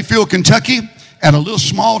here in Mayfield, Kentucky, at a little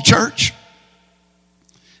small church.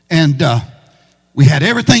 And we had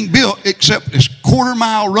everything built except this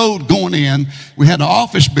quarter-mile road going in. We had an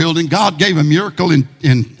office building. God gave a miracle in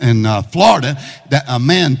Florida that a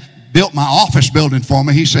man built my office building for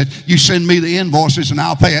me. He said, you send me the invoices and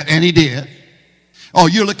I'll pay it. And he did. Oh,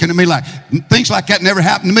 you're looking at me like, things like that never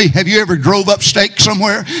happened to me. Have you ever drove up stake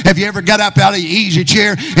somewhere? Have you ever got up out of your easy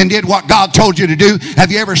chair and did what God told you to do? Have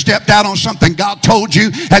you ever stepped out on something God told you?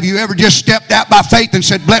 Have you ever just stepped out by faith and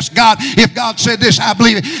said, bless God, if God said this, I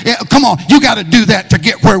believe it. Come on, you got to do that to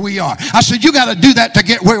get where we are. I said, you got to do that to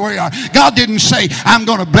get where we are. God didn't say, I'm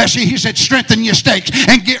going to bless you. He said, strengthen your stakes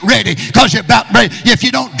and get ready, because you're about ready. If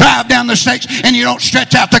you don't drive down the stakes and you don't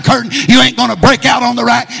stretch out the curtain, you ain't going to break out on the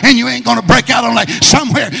right, and you ain't going to break out on the left.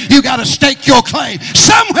 Somewhere you got to stake your claim.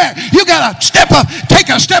 Somewhere you got to take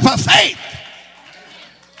a step of faith.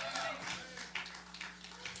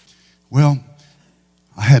 Well,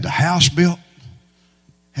 I had the house built,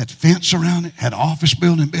 had the fence around it, had an office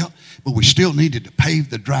building built, but we still needed to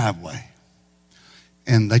pave the driveway.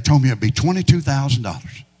 And they told me it'd be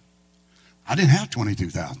 $22,000. I didn't have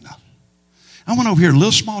 $22,000. I went over here to a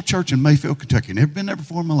little small church in Mayfield, Kentucky. Never been there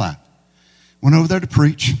before in my life. Went over there to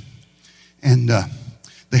preach, and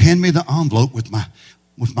they handed me the envelope with my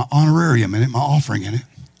honorarium in it, my offering in it.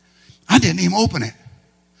 I didn't even open it.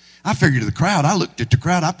 I figured the crowd. I looked at the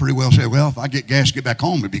crowd. I pretty well said, well, if I get gas, get back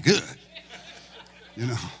home, it'd be good. You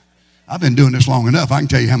know, I've been doing this long enough. I can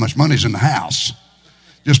tell you how much money's in the house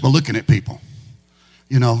just by looking at people.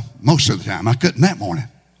 You know, most of the time. I couldn't that morning.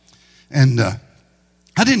 And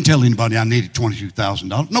I didn't tell anybody I needed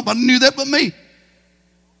 $22,000. Nobody knew that but me.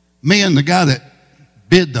 Me and the guy that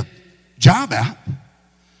bid the job out.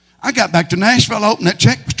 I got back to Nashville, I opened that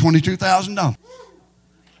check, it was $22,000.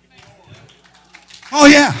 Oh,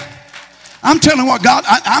 yeah. I'm telling what God,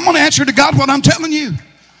 I'm going to answer to God what I'm telling you.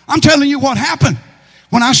 I'm telling you what happened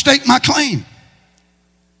when I staked my claim.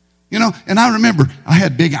 You know, and I remember I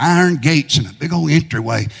had big iron gates and a big old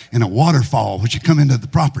entryway and a waterfall which you come into the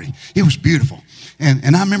property. It was beautiful.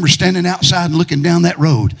 And I remember standing outside and looking down that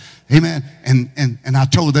road. Amen. And I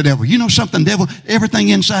told the devil, you know something, devil? Everything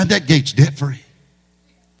inside that gate's debt free.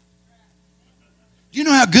 Do you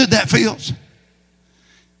know how good that feels?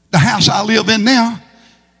 The house I live in now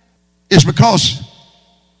is because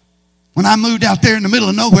when I moved out there in the middle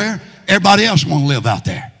of nowhere, everybody else wanted to live out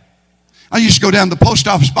there. I used to go down to the post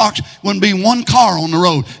office box, wouldn't be one car on the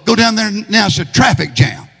road. Go down there, now it's a traffic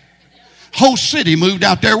jam. Whole city moved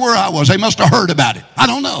out there where I was. They must have heard about it. I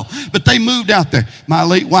don't know. But they moved out there. My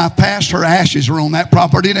late wife passed. Her ashes are on that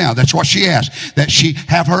property now. That's what she asked, that she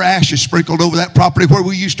have her ashes sprinkled over that property where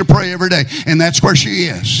we used to pray every day. And that's where she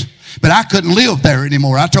is. But I couldn't live there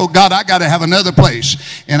anymore. I told God I got to have another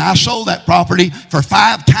place. And I sold that property for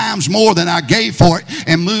 5 times more than I gave for it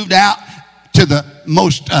and moved out to the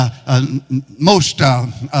what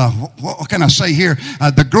can I say here?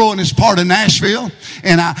 The growingest part of Nashville.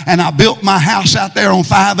 And I built my house out there on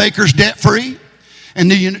 5 acres debt free.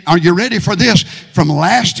 And are you ready for this? From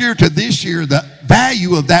last year to this year, the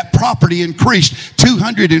value of that property increased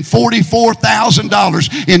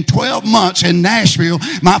 $244,000 in 12 months in Nashville.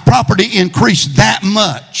 My property increased that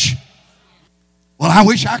much. Well, I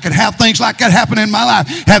wish I could have things like that happen in my life.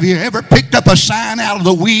 Have you ever picked up a sign out of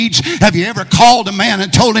the weeds? Have you ever called a man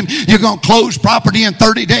and told him you're going to close property in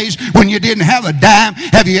 30 days when you didn't have a dime?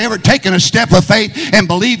 Have you ever taken a step of faith and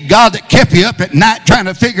believed God that kept you up at night trying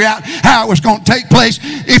to figure out how it was going to take place?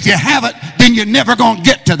 If you haven't, then you're never going to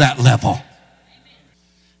get to that level.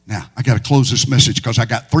 Now, I got to close this message because I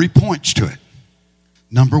got 3 points to it.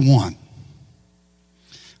 Number one,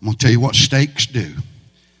 I'm going to tell you what stakes do.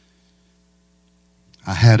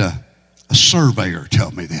 I had a surveyor tell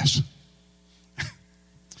me this.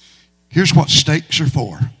 Here's what stakes are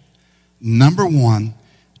for. Number one,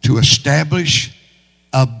 to establish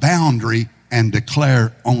a boundary and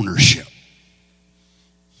declare ownership.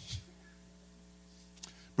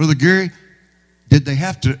 Brother Gary, did they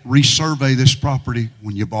have to resurvey this property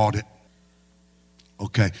when you bought it?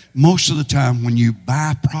 Okay. Most of the time when you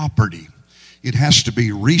buy property, it has to be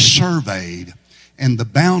resurveyed and the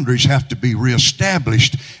boundaries have to be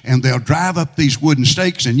reestablished, and they'll drive up these wooden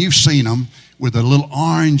stakes, and you've seen them with a little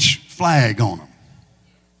orange flag on them.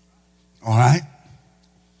 All right?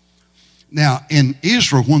 Now, in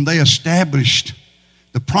Israel, when they established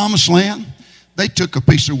the promised land, they took a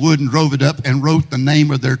piece of wood and drove it up and wrote the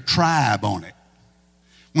name of their tribe on it.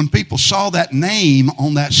 When people saw that name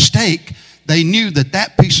on that stake, they knew that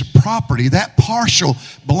that piece of property, that parcel,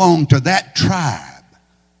 belonged to that tribe.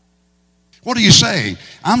 What are you saying?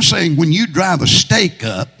 I'm saying when you drive a stake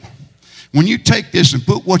up, when you take this and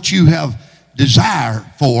put what you have desire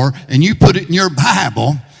for and you put it in your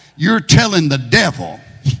Bible, you're telling the devil,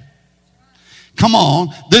 come on,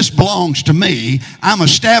 this belongs to me. I'm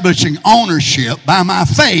establishing ownership by my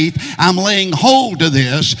faith. I'm laying hold to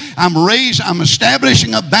this. I'm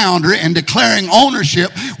establishing a boundary and declaring ownership,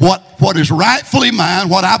 what is rightfully mine,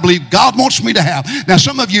 what I believe God wants me to have. Now,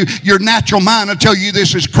 some of you, your natural mind will tell you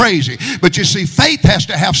this is crazy. But you see, faith has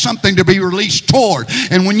to have something to be released toward.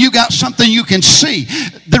 And when you got something you can see,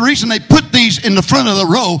 the reason they put these in the front of the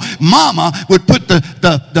row, Mama would put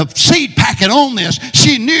the seed packet on this.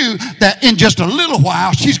 She knew that in just a little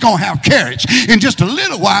while, she's going to have carrots. In just a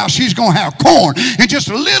little while, she's going to have corn. In just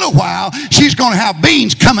a little while, she's going to have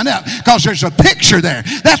beans coming up because there's a picture there.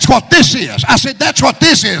 That's what this is. I said, that's what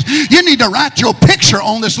this is. You need to write your picture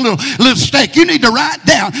on this little stake. You need to write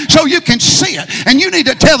down so you can see it. And you need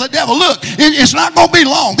to tell the devil, look, it's not going to be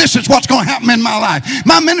long. This is what's going to happen in my life.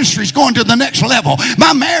 My ministry is going to the next level.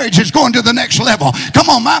 My marriage is going to the next level. Come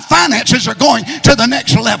on, my finances are going to the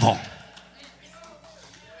next level.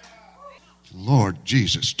 Lord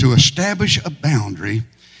Jesus, to establish a boundary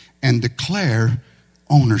and declare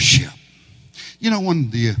ownership. You know,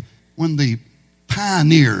 when the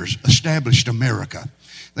pioneers established America,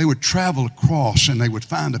 they would travel across and they would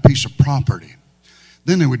find a piece of property.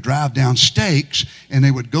 Then they would drive down stakes and they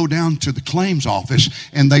would go down to the claims office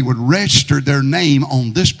and they would register their name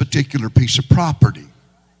on this particular piece of property.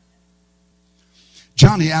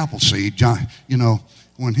 Johnny Appleseed,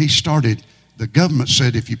 when he started, the government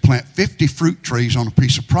said if you plant 50 fruit trees on a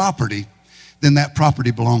piece of property, then that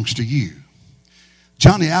property belongs to you.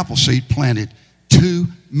 Johnny Appleseed planted 2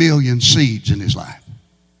 million seeds in his life.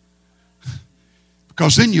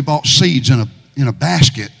 Because then you bought seeds in a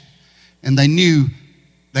basket, and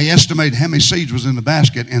they estimated how many seeds was in the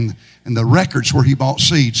basket, and the records where he bought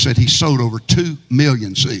seeds said he sowed over 2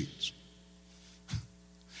 million seeds.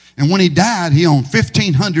 And when he died, he owned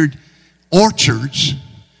 1,500 orchards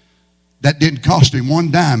that didn't cost him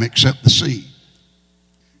one dime except the seed.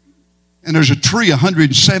 And there's a tree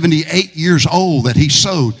 178 years old that he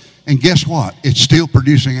sowed, and guess what? It's still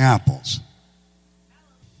producing apples.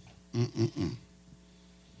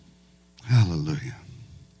 Hallelujah.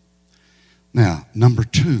 Now, number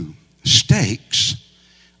 2, stakes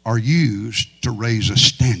are used to raise a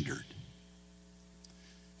standard.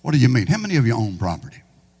 What do you mean? How many of you own property?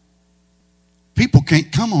 People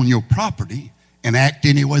can't come on your property and act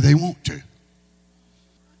any way they want to.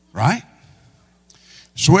 Right?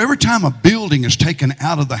 So every time a building is taken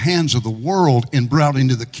out of the hands of the world and brought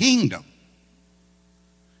into the kingdom,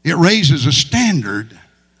 it raises a standard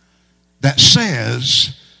that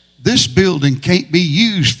says this building can't be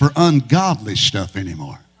used for ungodly stuff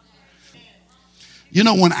anymore. You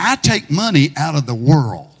know, when I take money out of the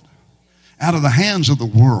world, out of the hands of the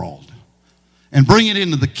world, and bring it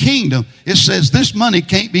into the kingdom, it says this money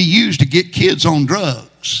can't be used to get kids on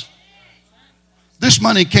drugs. This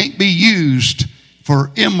money can't be used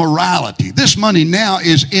for immorality. This money now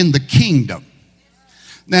is in the kingdom.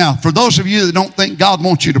 Now, for those of you that don't think God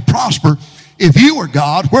wants you to prosper, if you were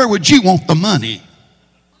God, where would you want the money?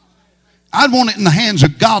 I'd want it in the hands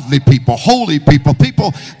of godly people, holy people,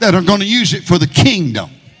 people that are going to use it for the kingdom.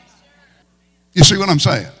 You see what I'm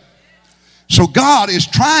saying? So God is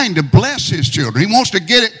trying to bless his children. He wants to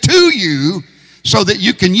get it to you so that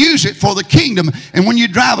you can use it for the kingdom. And when you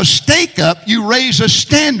drive a stake up, you raise a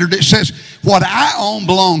standard that says, what I own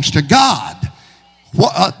belongs to God.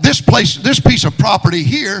 This piece of property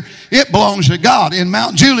here, it belongs to God. In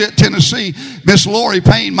Mount Juliet, Tennessee, Miss Lori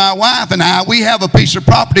Payne, my wife, and I, we have a piece of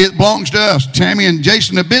property that belongs to us. Tammy and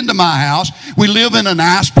Jason have been to my house. We live in a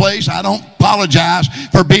nice place. I don't apologize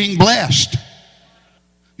for being blessed.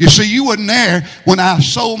 You see, you wasn't there when I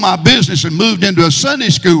sold my business and moved into a Sunday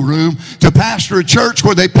school room to pastor a church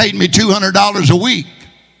where they paid me $200 a week.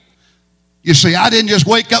 You see, I didn't just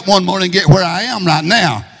wake up one morning and get where I am right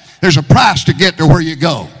now. There's a price to get to where you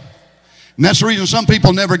go. And that's the reason some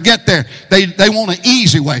people never get there. They want an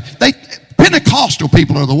easy way. Pentecostal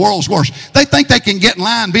people are the world's worst. They think they can get in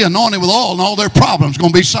line, be anointed with oil, and all their problems are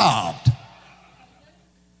going to be solved.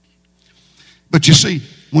 But you see,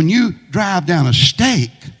 when you drive down a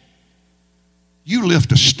stake, you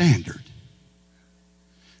lift a standard.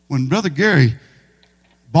 When Brother Gary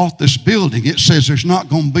bought this building, it says there's not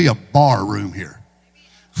going to be a bar room here.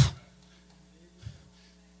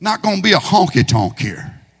 Not going to be a honky-tonk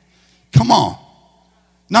here. Come on.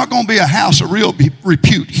 Not going to be a house of real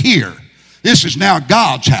repute here. This is now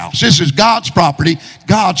God's house. This is God's property,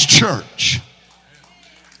 God's church.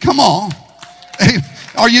 Come on. Hey,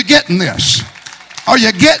 are you getting this? Are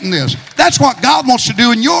you getting this? That's what God wants to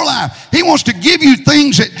do in your life. He wants to give you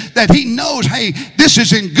things that he knows, hey, this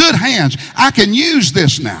is in good hands. I can use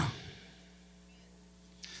this now.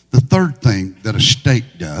 The third thing that a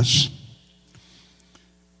stake does,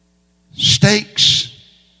 stakes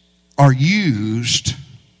are used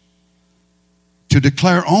to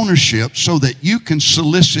declare ownership so that you can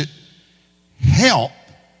solicit help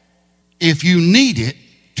if you need it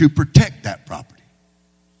to protect that property.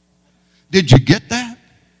 Did you get that?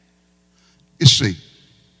 You see,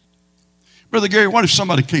 Brother Gary, what if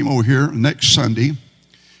somebody came over here next Sunday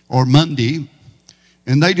or Monday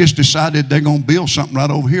and they just decided they're going to build something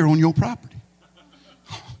right over here on your property?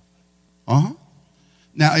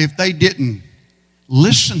 Now, if they didn't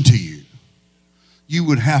listen to you, you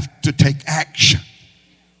would have to take action.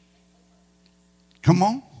 Come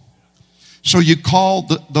on. So you call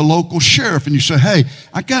the local sheriff and you say, hey,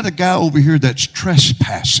 I got a guy over here that's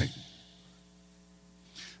trespassing.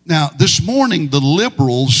 Now, this morning, the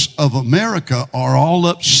liberals of America are all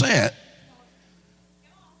upset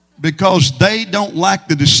because they don't like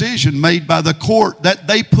the decision made by the court that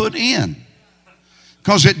they put in,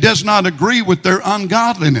 because it does not agree with their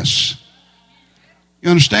ungodliness. You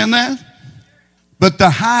understand that? But the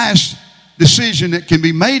highest decision that can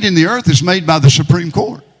be made in the earth is made by the Supreme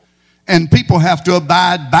Court. And people have to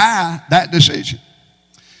abide by that decision.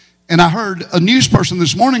 And I heard a news person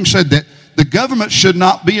this morning said that the government should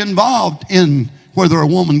not be involved in whether a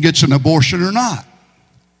woman gets an abortion or not.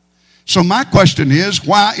 So my question is,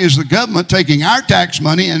 why is the government taking our tax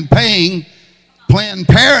money and paying Planned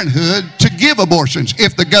Parenthood to give abortions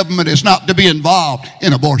if the government is not to be involved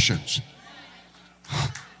in abortions?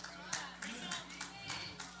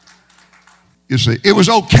 You see, it was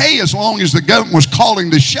okay as long as the government was calling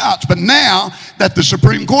the shots, but now that the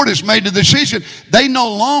Supreme Court has made the decision, they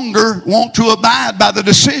no longer want to abide by the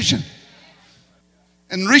decision.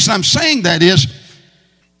 And the reason I'm saying that is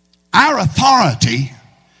our authority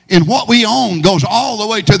in what we own goes all the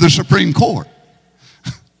way to the Supreme Court.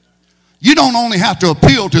 You don't only have to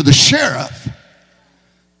appeal to the sheriff.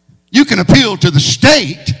 You can appeal to the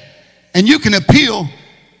state, and you can appeal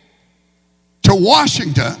to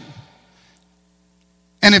Washington.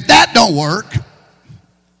 And if that don't work,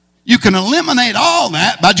 you can eliminate all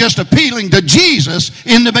that by just appealing to Jesus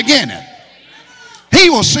in the beginning. He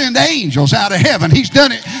will send angels out of heaven. He's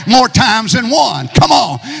done it more times than one. Come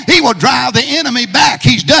on. He will drive the enemy back.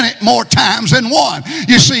 He's done it more times than one.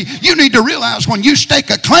 You see, you need to realize when you stake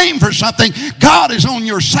a claim for something, God is on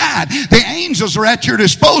your side. The angels are at your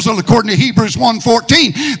disposal according to Hebrews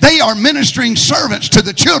 1:14. They are ministering servants to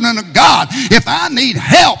the children of God. If I need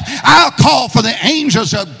help, I'll call for the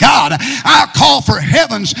angels of God. I'll call for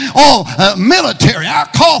heaven's military. I'll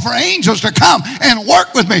call for angels to come and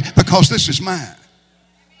work with me because this is mine.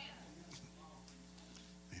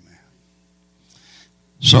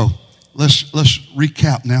 So let's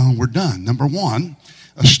recap now and we're done. Number one,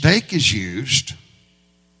 a stake is used.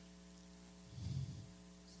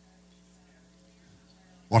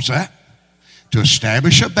 What's that? To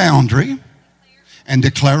establish a boundary and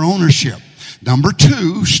declare ownership. Number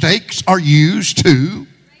 2, stakes are used to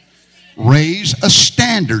raise a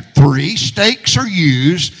standard. 3, stakes are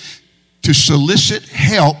used to solicit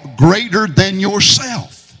help greater than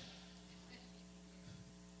yourself.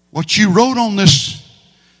 What you wrote on this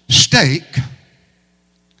stake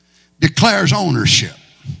declares ownership.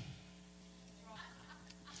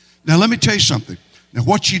 Now, let me tell you something. Now,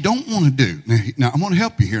 what you don't want to do, now I'm going to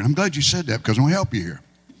help you here, and I'm glad you said that because I'm going to help you here.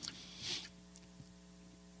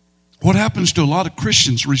 What happens to a lot of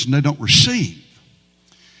Christians, the reason they don't receive,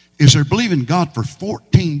 is they're believing God for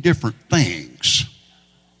 14 different things.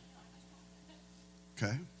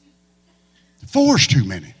 Okay? 4 is too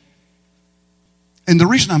many. And the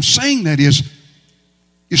reason I'm saying that is,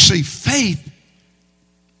 you see, faith,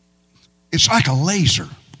 it's like a laser.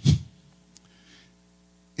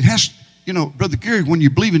 It has, Brother Gary, when you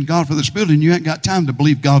believe in God for this building, you ain't got time to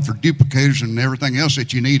believe God for duplicators and everything else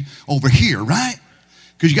that you need over here, right?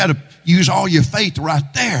 Because you got to use all your faith right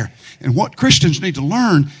there. And what Christians need to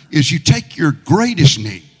learn is you take your greatest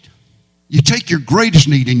need. You take your greatest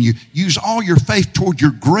need and you use all your faith toward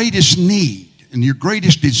your greatest need and your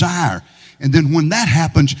greatest desire. And then when that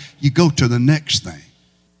happens, you go to the next thing.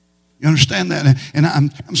 You understand that? And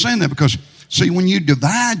I'm saying that because, see, when you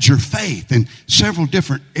divide your faith in several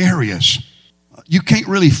different areas, you can't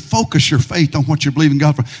really focus your faith on what you believe in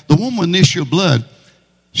God for. The woman with the issue of blood,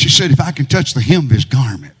 she said, if I can touch the hem of his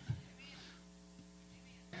garment.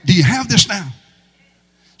 Do you have this now?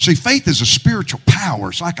 See, faith is a spiritual power.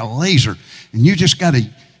 It's like a laser. And you just got to,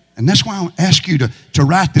 and that's why I ask you to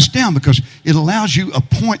write this down, because it allows you a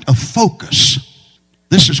point of focus.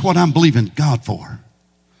 This is what I'm believing God for.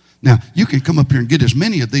 Now, you can come up here and get as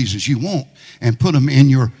many of these as you want and put them in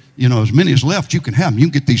your, as many as left, you can have them. You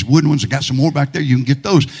can get these wooden ones. I got some more back there. You can get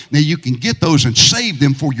those. Now, you can get those and save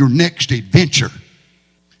them for your next adventure.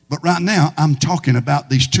 But right now, I'm talking about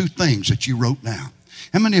these 2 things that you wrote down.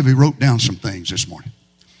 How many of you wrote down some things this morning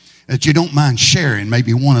that you don't mind sharing,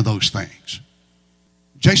 maybe one of those things?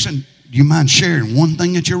 Jason, do you mind sharing one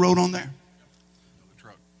thing that you wrote on there? Another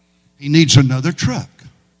truck. He needs another truck.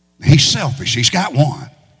 He's selfish. He's got one.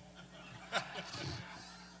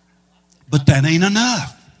 But that ain't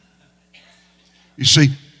enough. You see,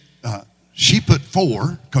 she put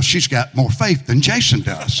 4 because she's got more faith than Jason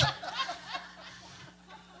does.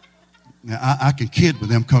 Now, I can kid with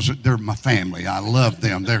them because they're my family. I love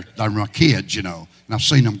them. They're my kids, and I've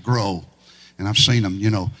seen them grow. And I've seen them,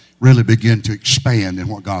 really begin to expand in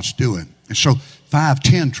what God's doing. And so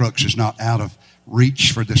 510 trucks is not out of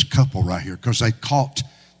reach for this couple right here because they caught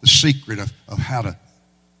the secret of how to,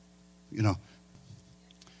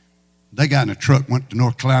 They got in a truck, went to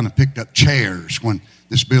North Carolina, and picked up chairs when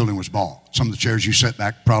this building was bought. Some of the chairs you sat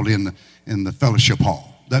back probably in the fellowship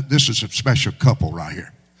hall. This is a special couple right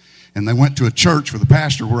here. And they went to a church with a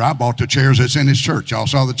pastor where I bought the chairs that's in his church. Y'all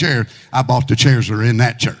saw the chairs. I bought the chairs that are in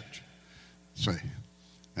that church. See,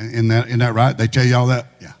 isn't that right? They tell y'all that?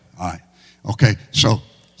 Yeah. All right. Okay. So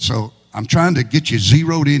I'm trying to get you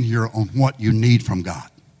zeroed in here on what you need from God.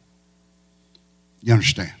 You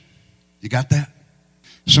understand? You got that?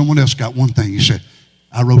 Someone else got one thing. You said,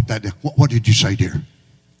 I wrote that down. What did you say, dear?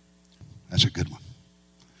 That's a good one.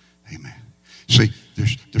 Amen. See,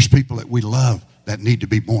 there's people that we love that need to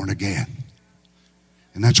be born again.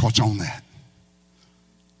 And that's what's on that.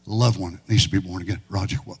 The loved one that needs to be born again.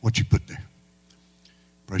 Roger, what you put there?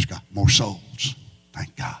 Praise God. More souls.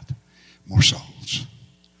 Thank God. More souls.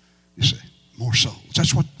 You see, more souls.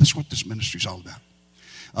 That's what this ministry is all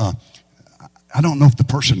about. I don't know if the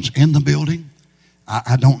person's in the building.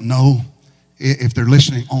 I don't know if they're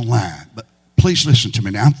listening online. But please listen to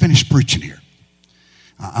me now. I'm finished preaching here.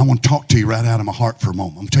 I want to talk to you right out of my heart for a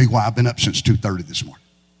moment. I'm going to tell you why I've been up since 2:30 this morning.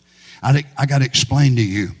 I got to explain to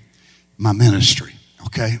you my ministry,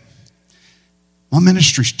 okay? My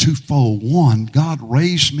ministry's twofold. One, God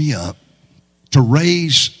raised me up to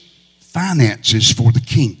raise finances for the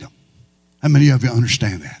kingdom. How many of you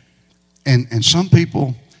understand that? And some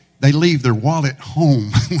people, they leave their wallet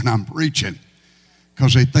home when I'm preaching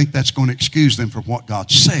because they think that's going to excuse them from what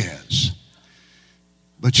God says.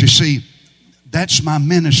 But you see, that's my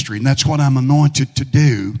ministry, and that's what I'm anointed to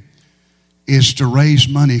do, is to raise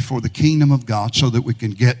money for the kingdom of God so that we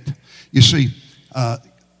can get, you see,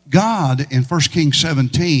 God in 1 Kings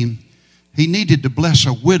 17, he needed to bless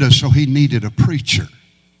a widow, so he needed a preacher.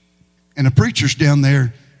 And a preacher's down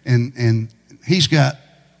there, and he's got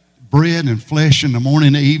bread and flesh in the morning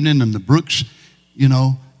and the evening, and the brooks,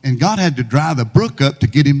 and God had to dry the brook up to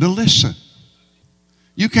get him to listen.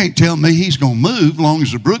 You can't tell me he's going to move as long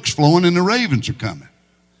as the brook's flowing and the ravens are coming.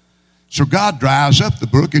 So God dries up the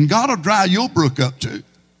brook, and God will dry your brook up too.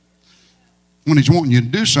 when he's wanting you to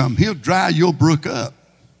do something, he'll dry your brook up.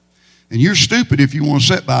 And you're stupid if you want to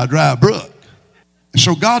sit by a dry brook. And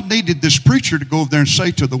so God needed this preacher to go over there and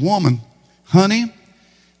say to the woman, honey,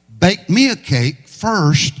 bake me a cake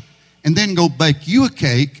first, and then go bake you a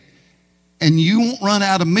cake, and you won't run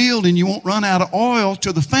out of meal and you won't run out of oil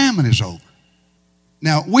till the famine is over.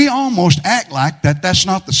 Now, we almost act like that's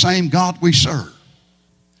not the same God we serve.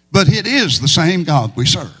 But it is the same God we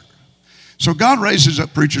serve. So God raises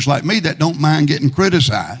up preachers like me that don't mind getting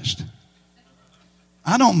criticized.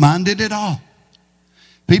 I don't mind it at all.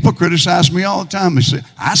 People criticize me all the time. They say,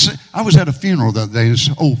 I was at a funeral the other day, and this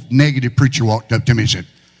old negative preacher walked up to me and said,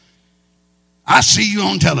 I see you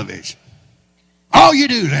on television. All you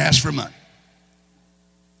do is ask for money.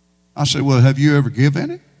 I said, well, have you ever given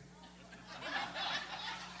it?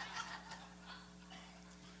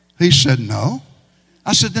 He said, no.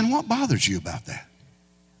 I said, then what bothers you about that?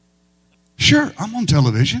 Sure, I'm on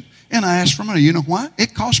television, and I ask for money. You know why?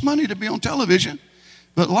 It costs money to be on television.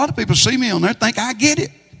 But a lot of people see me on there, think I get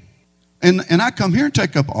it. And I come here and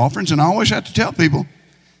take up offerings, and I always have to tell people,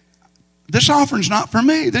 this offering's not for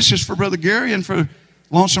me. This is for Brother Gary and for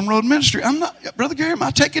Lonesome Road Ministry. I'm not, Brother Gary, am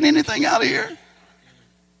I taking anything out of here?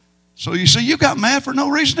 So you see, you got mad for no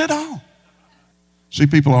reason at all. See,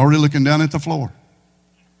 people are already looking down at the floor.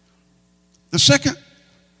 The second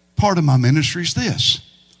part of my ministry is this.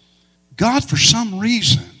 God, for some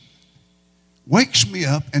reason, wakes me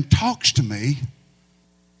up and talks to me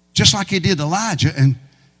just like he did Elijah. And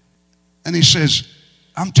he says,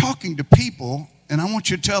 I'm talking to people, and I want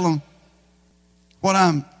you to tell them what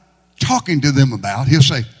I'm talking to them about. He'll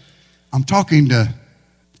say, I'm talking to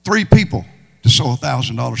 3 people to sow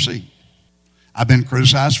 $1,000 seed. I've been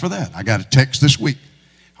criticized for that. I got a text this week.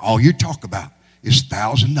 All you talk about is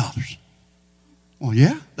 $1,000. Well,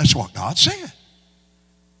 yeah, that's what God said.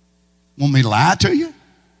 Want me to lie to you?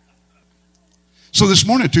 So this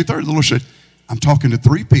morning at 2:30, the Lord said, I'm talking to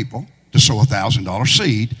 3 people to sow $1,000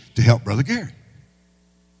 seed to help Brother Gary.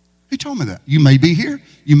 He told me that. You may be here.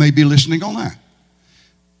 You may be listening online.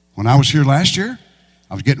 When I was here last year,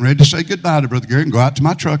 I was getting ready to say goodbye to Brother Gary and go out to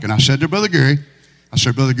my truck. And I said to Brother Gary,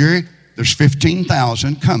 Brother Gary, there's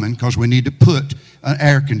 15,000 coming because we need to put an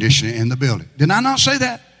air conditioner in the building. Did I not say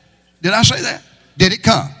that? Did I say that? Did it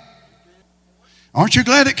come? Aren't you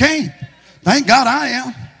glad it came? Thank God I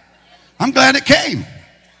am. I'm glad it came.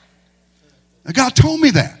 God told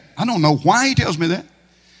me that. I don't know why he tells me that,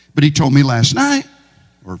 but he told me last night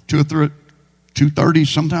or 2:30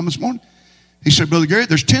 sometime this morning. He said, Brother Gary,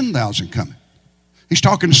 there's 10,000 coming. He's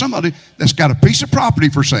talking to somebody that's got a piece of property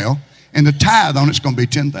for sale, and the tithe on it's going to be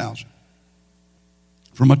 10,000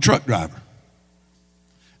 from a truck driver.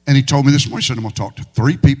 And he told me this morning, he said, I'm going to talk to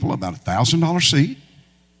 3 people about $1,000 seed,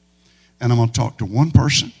 and I'm going to talk to 1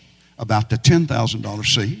 person about the $10,000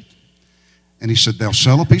 seed. And he said, they'll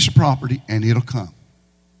sell a piece of property, and it'll come.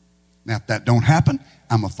 Now, if that don't happen,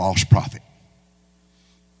 I'm a false prophet.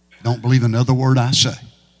 Don't believe another word I say.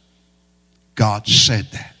 God said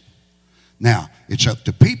that. Now, it's up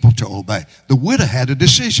to people to obey. The widow had a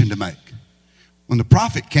decision to make. When the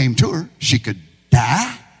prophet came to her, she could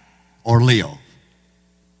die or live.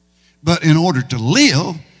 But in order to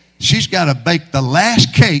live, she's got to bake the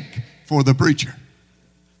last cake for the preacher.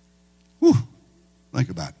 Whew. Think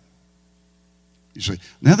about it. You see,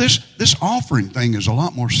 now this offering thing is a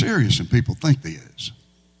lot more serious than people think it is.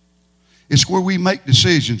 It's where we make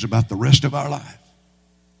decisions about the rest of our life.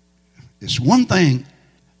 It's one thing,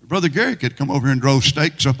 Brother Gary could come over here and drove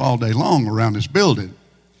stakes up all day long around this building.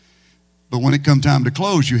 But when it come time to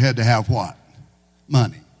close, you had to have what?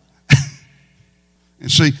 Money.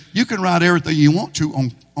 And see, you can write everything you want to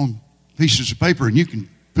on pieces of paper, and you can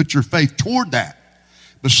put your faith toward that.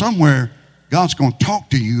 But somewhere, God's going to talk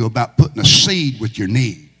to you about putting a seed with your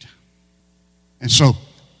need. And so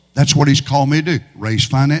that's what he's called me to do. Raise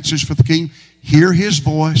finances for the king, hear his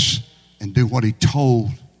voice, and do what he told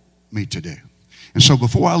me to do. And so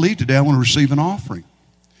before I leave today, I want to receive an offering.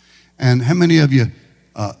 And how many of you,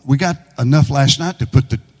 we got enough last night to put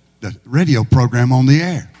the radio program on the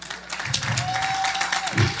air.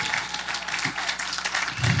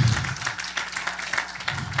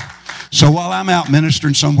 So while I'm out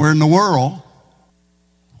ministering somewhere in the world,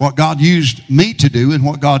 what God used me to do and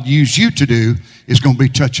what God used you to do is going to be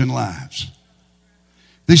touching lives.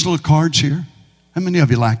 These little cards here, how many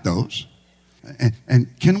of you like those? And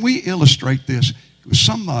can we illustrate this with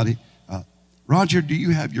somebody? Roger, do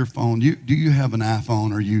you have your phone? Do you have an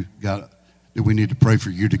iPhone, or do we need to pray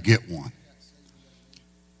for you to get one?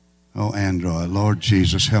 Oh, Android, Lord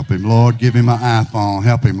Jesus, help him. Lord, give him an iPhone.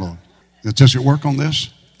 Help him, Lord. Does it work on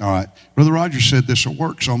this? All right. Brother Roger said this will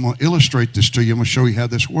work, so I'm going to illustrate this to you. I'm going to show you how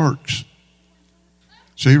this works.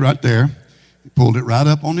 See, right there. He pulled it right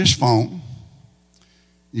up on his phone.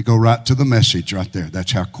 You go right to the message right there.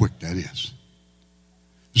 That's how quick that is.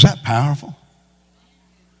 Is that powerful?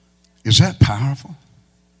 Is that powerful?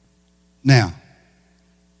 Now,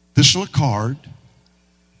 this little card,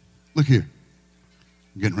 look here.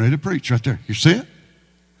 I'm getting ready to preach right there. You see it?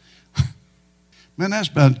 Man, that's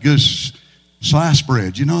about as good as sliced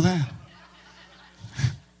bread. You know that?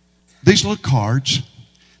 These little cards,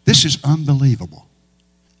 this is unbelievable.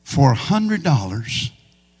 For $100,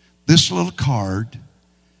 this little card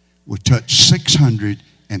would touch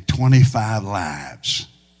 625 lives.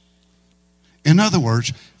 In other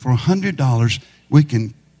words, for $100, we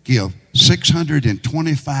can give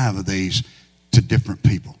 625 of these to different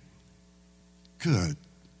people. Good.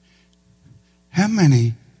 How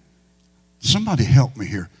many, somebody help me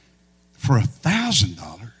here, for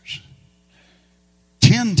 $1,000,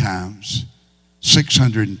 10 times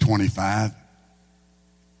 625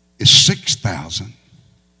 is 6,000.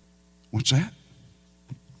 What's that?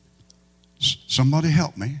 Somebody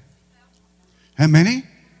help me. How many?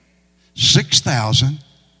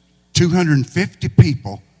 6,250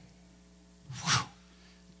 people. Whew.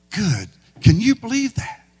 Good. Can you believe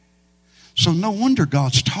that? So no wonder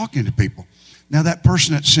God's talking to people. Now that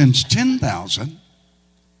person that sends 10,000,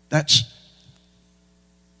 that's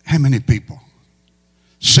how many people?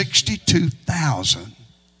 62,000.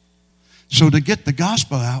 So to get the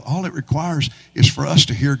gospel out, all it requires is for us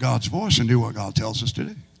to hear God's voice and do what God tells us to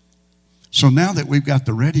do. So now that we've got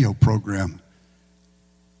the radio program,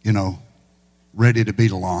 ready to be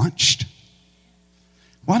launched,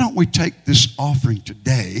 why don't we take this offering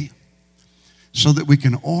today so that we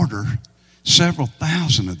can order several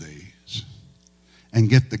thousand of these and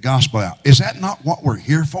get the gospel out? Is that not what we're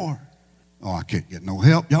here for? Oh, I can't get no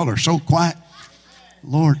help. Y'all are so quiet.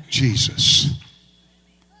 Lord Jesus.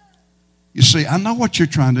 You see, I know what you're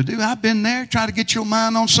trying to do. I've been there, trying to get your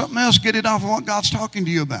mind on something else, get it off of what God's talking to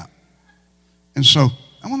you about. And so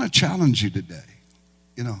I want to challenge you today.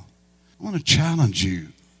 I want to challenge you.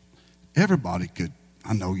 Everybody could,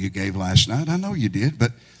 I know you gave last night, I know you did,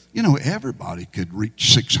 but, everybody could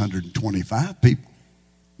reach 625 people.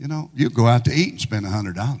 You'll go out to eat and spend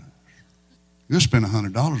 $100. You'll spend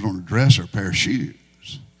 $100 on a dress or a pair of shoes.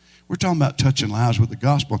 We're talking about touching lives with the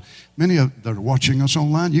gospel. Many of that are watching us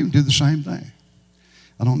online, you can do the same thing.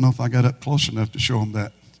 I don't know if I got up close enough to show them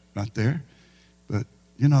that right there, but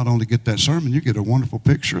you not only get that sermon, you get a wonderful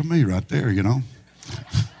picture of me right there,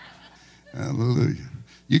 Hallelujah.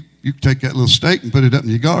 You take that little stake and put it up in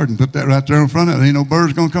your garden, put that right there in front of it. There ain't no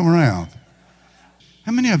birds going to come around.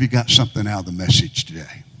 How many of you got something out of the message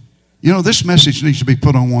today? This message needs to be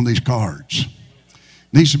put on one of these cards.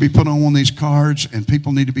 Needs to be put on one of these cards, and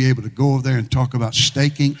people need to be able to go over there and talk about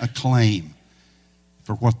staking a claim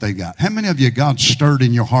for what they got. How many of you, God stirred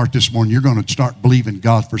in your heart this morning, you're going to start believing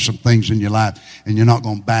God for some things in your life, and you're not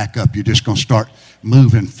going to back up. You're just going to start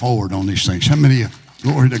moving forward on these things. How many of you?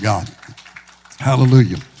 Glory to God.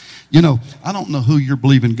 Hallelujah. I don't know who you're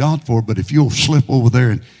believing God for, but if you'll slip over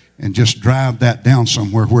there and just drive that down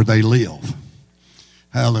somewhere where they live.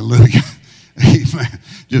 Hallelujah. Amen.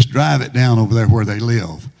 Just drive it down over there where they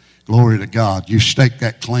live. Glory to God. You stake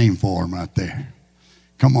that claim for them right there.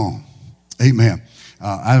 Come on. Amen.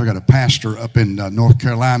 I've got a pastor up in North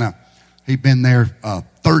Carolina. He'd been there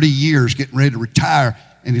 30 years getting ready to retire,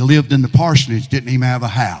 and he lived in the parsonage, didn't even have a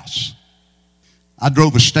house. I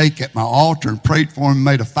drove a stake at my altar and prayed for him,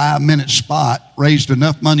 made a 5-minute spot, raised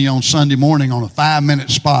enough money on Sunday morning on a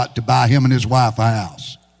 5-minute spot to buy him and his wife a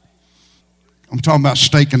house. I'm talking about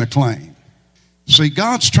staking a claim. See,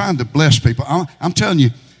 God's trying to bless people. I'm telling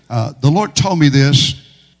you, the Lord told me this,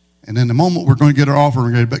 and in a moment we're going to get our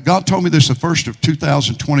offering, but God told me this the 1st of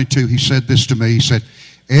 2022. He said this to me. He said,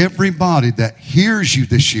 everybody that hears you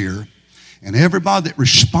this year and everybody that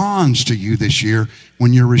responds to you this year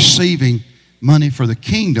when you're receiving money for the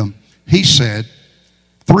kingdom, he said,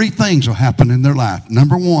 3 things will happen in their life.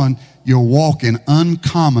 Number 1, you'll walk in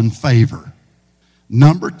uncommon favor.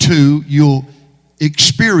 Number 2, you'll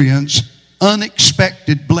experience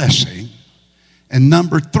unexpected blessing. And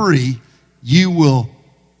number 3, you will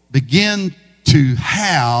begin to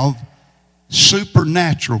have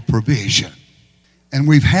supernatural provision. And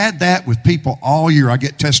we've had that with people all year. I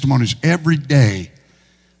get testimonies every day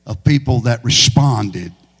of people that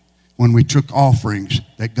responded when we took offerings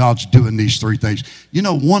that God's doing these 3 things.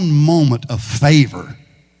 One moment of favor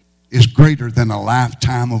is greater than a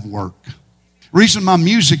lifetime of work. Reason my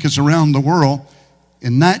music is around the world,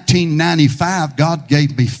 in 1995, God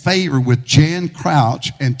gave me favor with Jan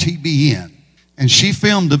Crouch and TBN. And she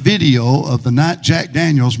filmed a video of the night Jack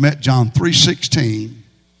Daniels met John 3:16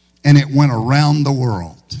 and it went around the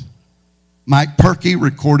world. Mike Perky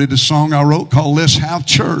recorded a song I wrote called Let's Have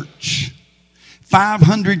Church.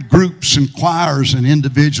 500 groups and choirs and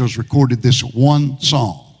individuals recorded this one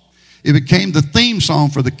song. It became the theme song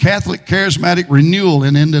for the Catholic Charismatic Renewal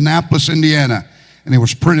in Indianapolis, Indiana. And it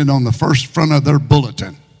was printed on the front of their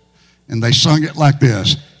bulletin. And they sung it like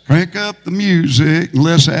this: crank up the music and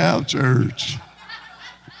let's have church.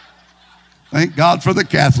 Thank God for the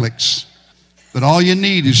Catholics. But all you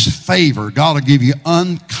need is favor. God will give you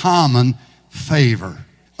uncommon favor,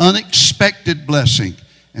 unexpected blessing,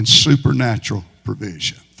 and supernatural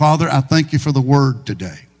provision. Father, I thank you for the word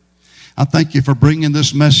today. I thank you for bringing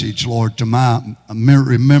this message, Lord, to my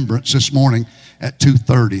remembrance this morning at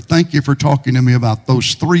 2:30. Thank you for talking to me about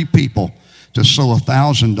those 3 people to sow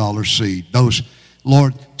 $1,000 seed. Those,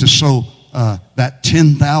 Lord, to sow that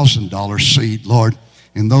 $10,000 seed, Lord.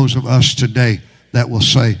 And those of us today that will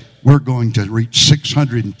say, we're going to reach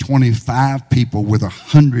 625 people with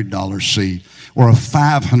 $100 seed or a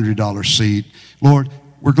 $500 seed. Lord,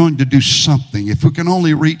 we're going to do something. If we can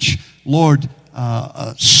only reach, Lord,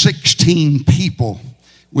 16 people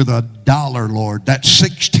with $1, Lord, that's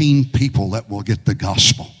 16 people that will get the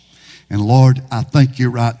gospel. And Lord, I thank you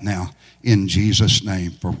right now in Jesus'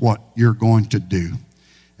 name for what you're going to do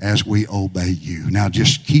as we obey you. Now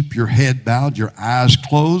just keep your head bowed, your eyes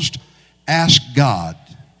closed. Ask God,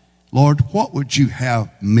 Lord, what would you have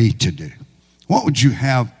me to do? What would you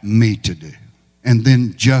have me to do? And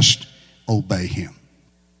then just obey him.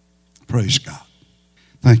 Praise God.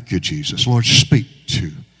 Thank you, Jesus. Lord, speak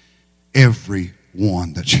to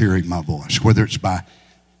everyone that's hearing my voice, whether it's by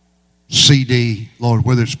CD, Lord,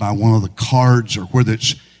 whether it's by one of the cards or whether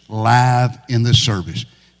it's live in this service.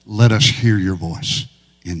 Let us hear your voice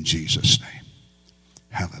in Jesus' name.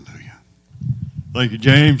 Hallelujah. Thank you,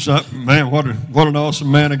 James. Man, what an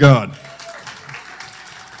awesome man of God.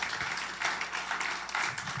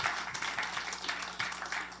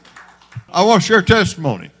 I want to share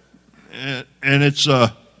testimony. And it's,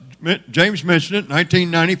 James mentioned it,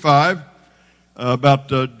 1995, about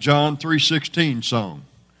the John 3:16 song.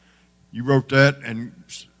 You wrote that and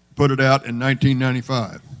put it out in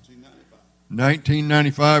 1995.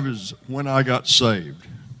 1995 is when I got saved,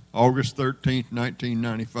 August 13th,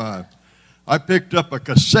 1995. I picked up a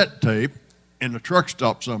cassette tape in a truck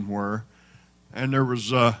stop somewhere, and there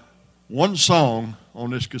was one song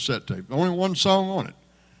on this cassette tape, only one song on it,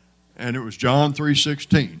 and it was John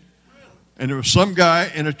 3:16. And it was some guy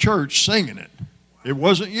in a church singing it. It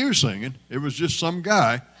wasn't you singing. It was just some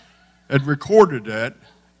guy had recorded that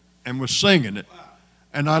and was singing it.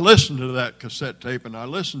 And I listened to that cassette tape, and I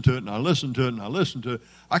listened to it, and I listened to it, and I listened to it.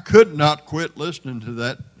 I could not quit listening to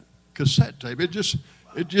that cassette tape. It just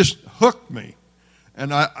hooked me.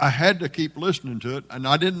 And I had to keep listening to it, and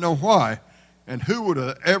I didn't know why. And who would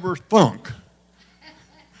have ever thunk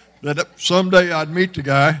that someday I'd meet the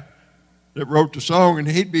guy that wrote the song, and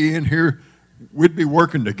he'd be in here, we'd be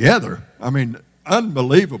working together. I mean,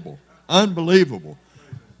 unbelievable, unbelievable.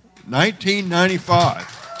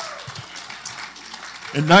 1995.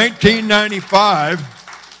 In 1995,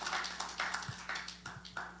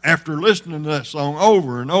 after listening to that song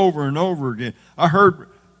over and over and over again, I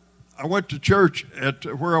went to church and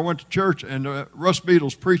Russ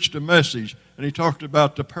Beatles preached a message, and he talked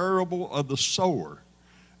about the parable of the sower.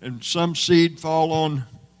 And some seed fall on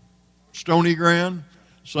stony ground,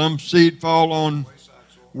 some seed fall on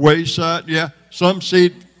wayside, some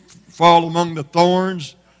seed fall among the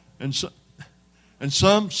thorns, and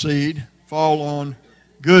some seed fall on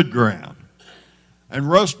good ground. And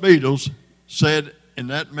Russ Beatles said in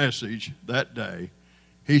that message that day,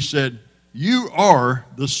 he said, you are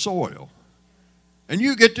the soil, and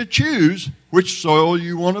you get to choose which soil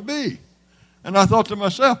you want to be. And I thought to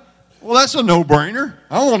myself, well, that's a no-brainer.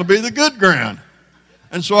 I want to be the good ground.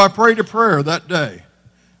 And so I prayed a prayer that day.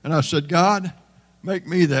 And I said, God, make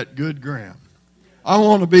me that good ground. I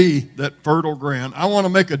want to be that fertile ground. I want to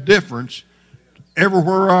make a difference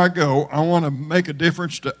everywhere I go. I want to make a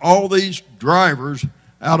difference to all these drivers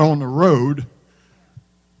out on the road.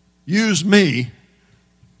 Use me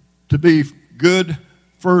to be good,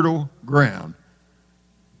 fertile ground.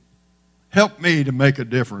 Help me to make a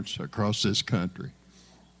difference across this country.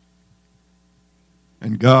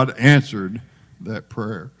 And God answered that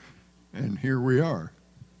prayer. And here we are.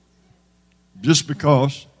 Just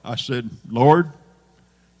because I said, Lord,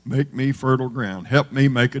 make me fertile ground. Help me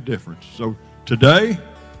make a difference. So today,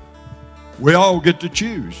 we all get to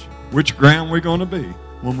choose which ground we're going to be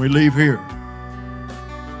when we leave here.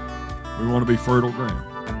 We want to be fertile ground.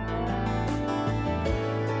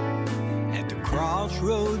 At the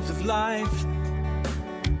crossroads of life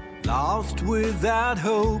lost without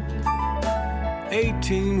hope,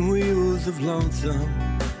 18 wheels of lonesome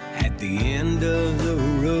at the end of the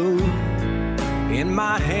road. In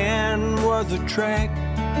my hand was a tract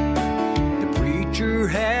the preacher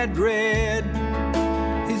had read,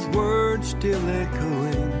 his words still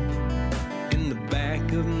echoing in the back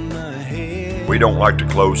of my head. We don't like to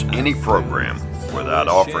close any program without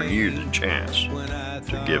offering you the chance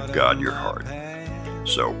to give God your heart.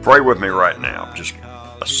 So pray with me right now, just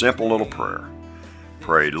a simple little prayer.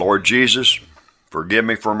 Pray, Lord Jesus, forgive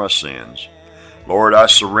me for my sins. Lord, I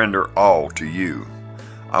surrender all to you.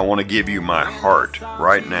 I want to give you my heart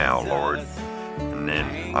right now, Lord. And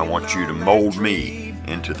then I want you to mold me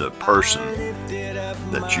into the person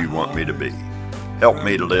that you want me to be. Help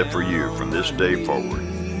me to live for you from this day forward.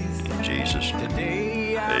 In Jesus'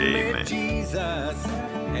 name, amen. Jesus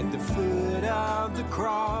at the foot of the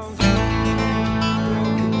cross.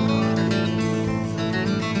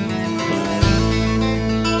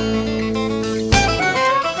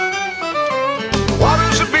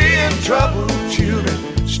 Waters will be in trouble,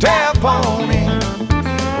 children, step on in.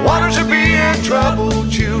 Waters will be in trouble,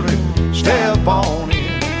 children, step on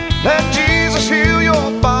in. Let Jesus heal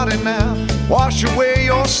your body now, wash away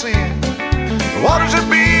your sin. Waters will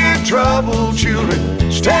be in trouble,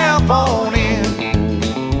 children, step on in.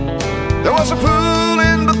 There was a pool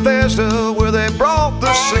in Bethesda where they brought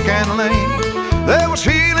the sick and lame. There was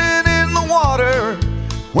healing in the water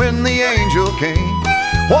when the angel came.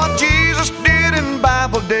 What Jesus did in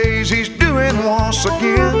Bible days, he's doing once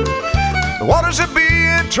again. The waters will be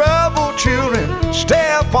in trouble, children,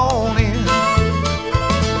 step on in.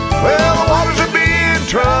 Well, the waters will be in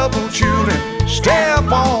trouble, children, step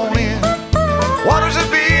on in. Waters will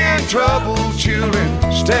be in trouble, children,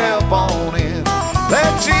 step on in.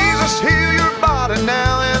 Let Jesus heal your body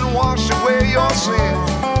now and wash away your sin.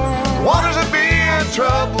 Waters will be in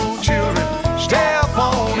trouble, children, step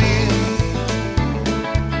on in.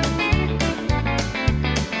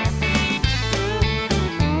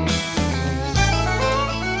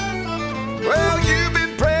 Well, you've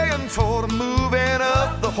been praying for the moving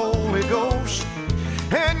of the Holy Ghost,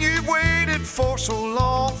 and you've waited for so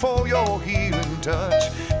long for your healing touch.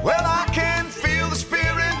 Well, I can feel the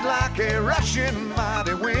Spirit like a rushing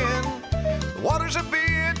mighty wind. The waters will be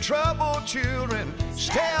in trouble, children,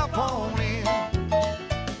 step on in.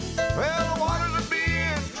 Well, the waters will be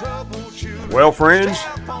in trouble, children. Well, friends,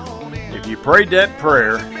 step on in. if you prayed that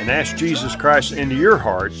prayer and asked Jesus Christ into your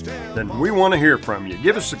heart, then we want to hear from you.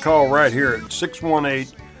 Give us a call right here at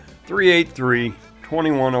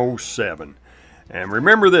 618-383-2107. And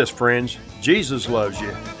remember this, friends, Jesus loves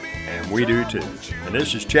you, and we do too. And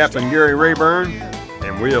this is Chaplain Gary Rayburn,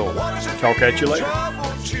 and we'll talk at you later.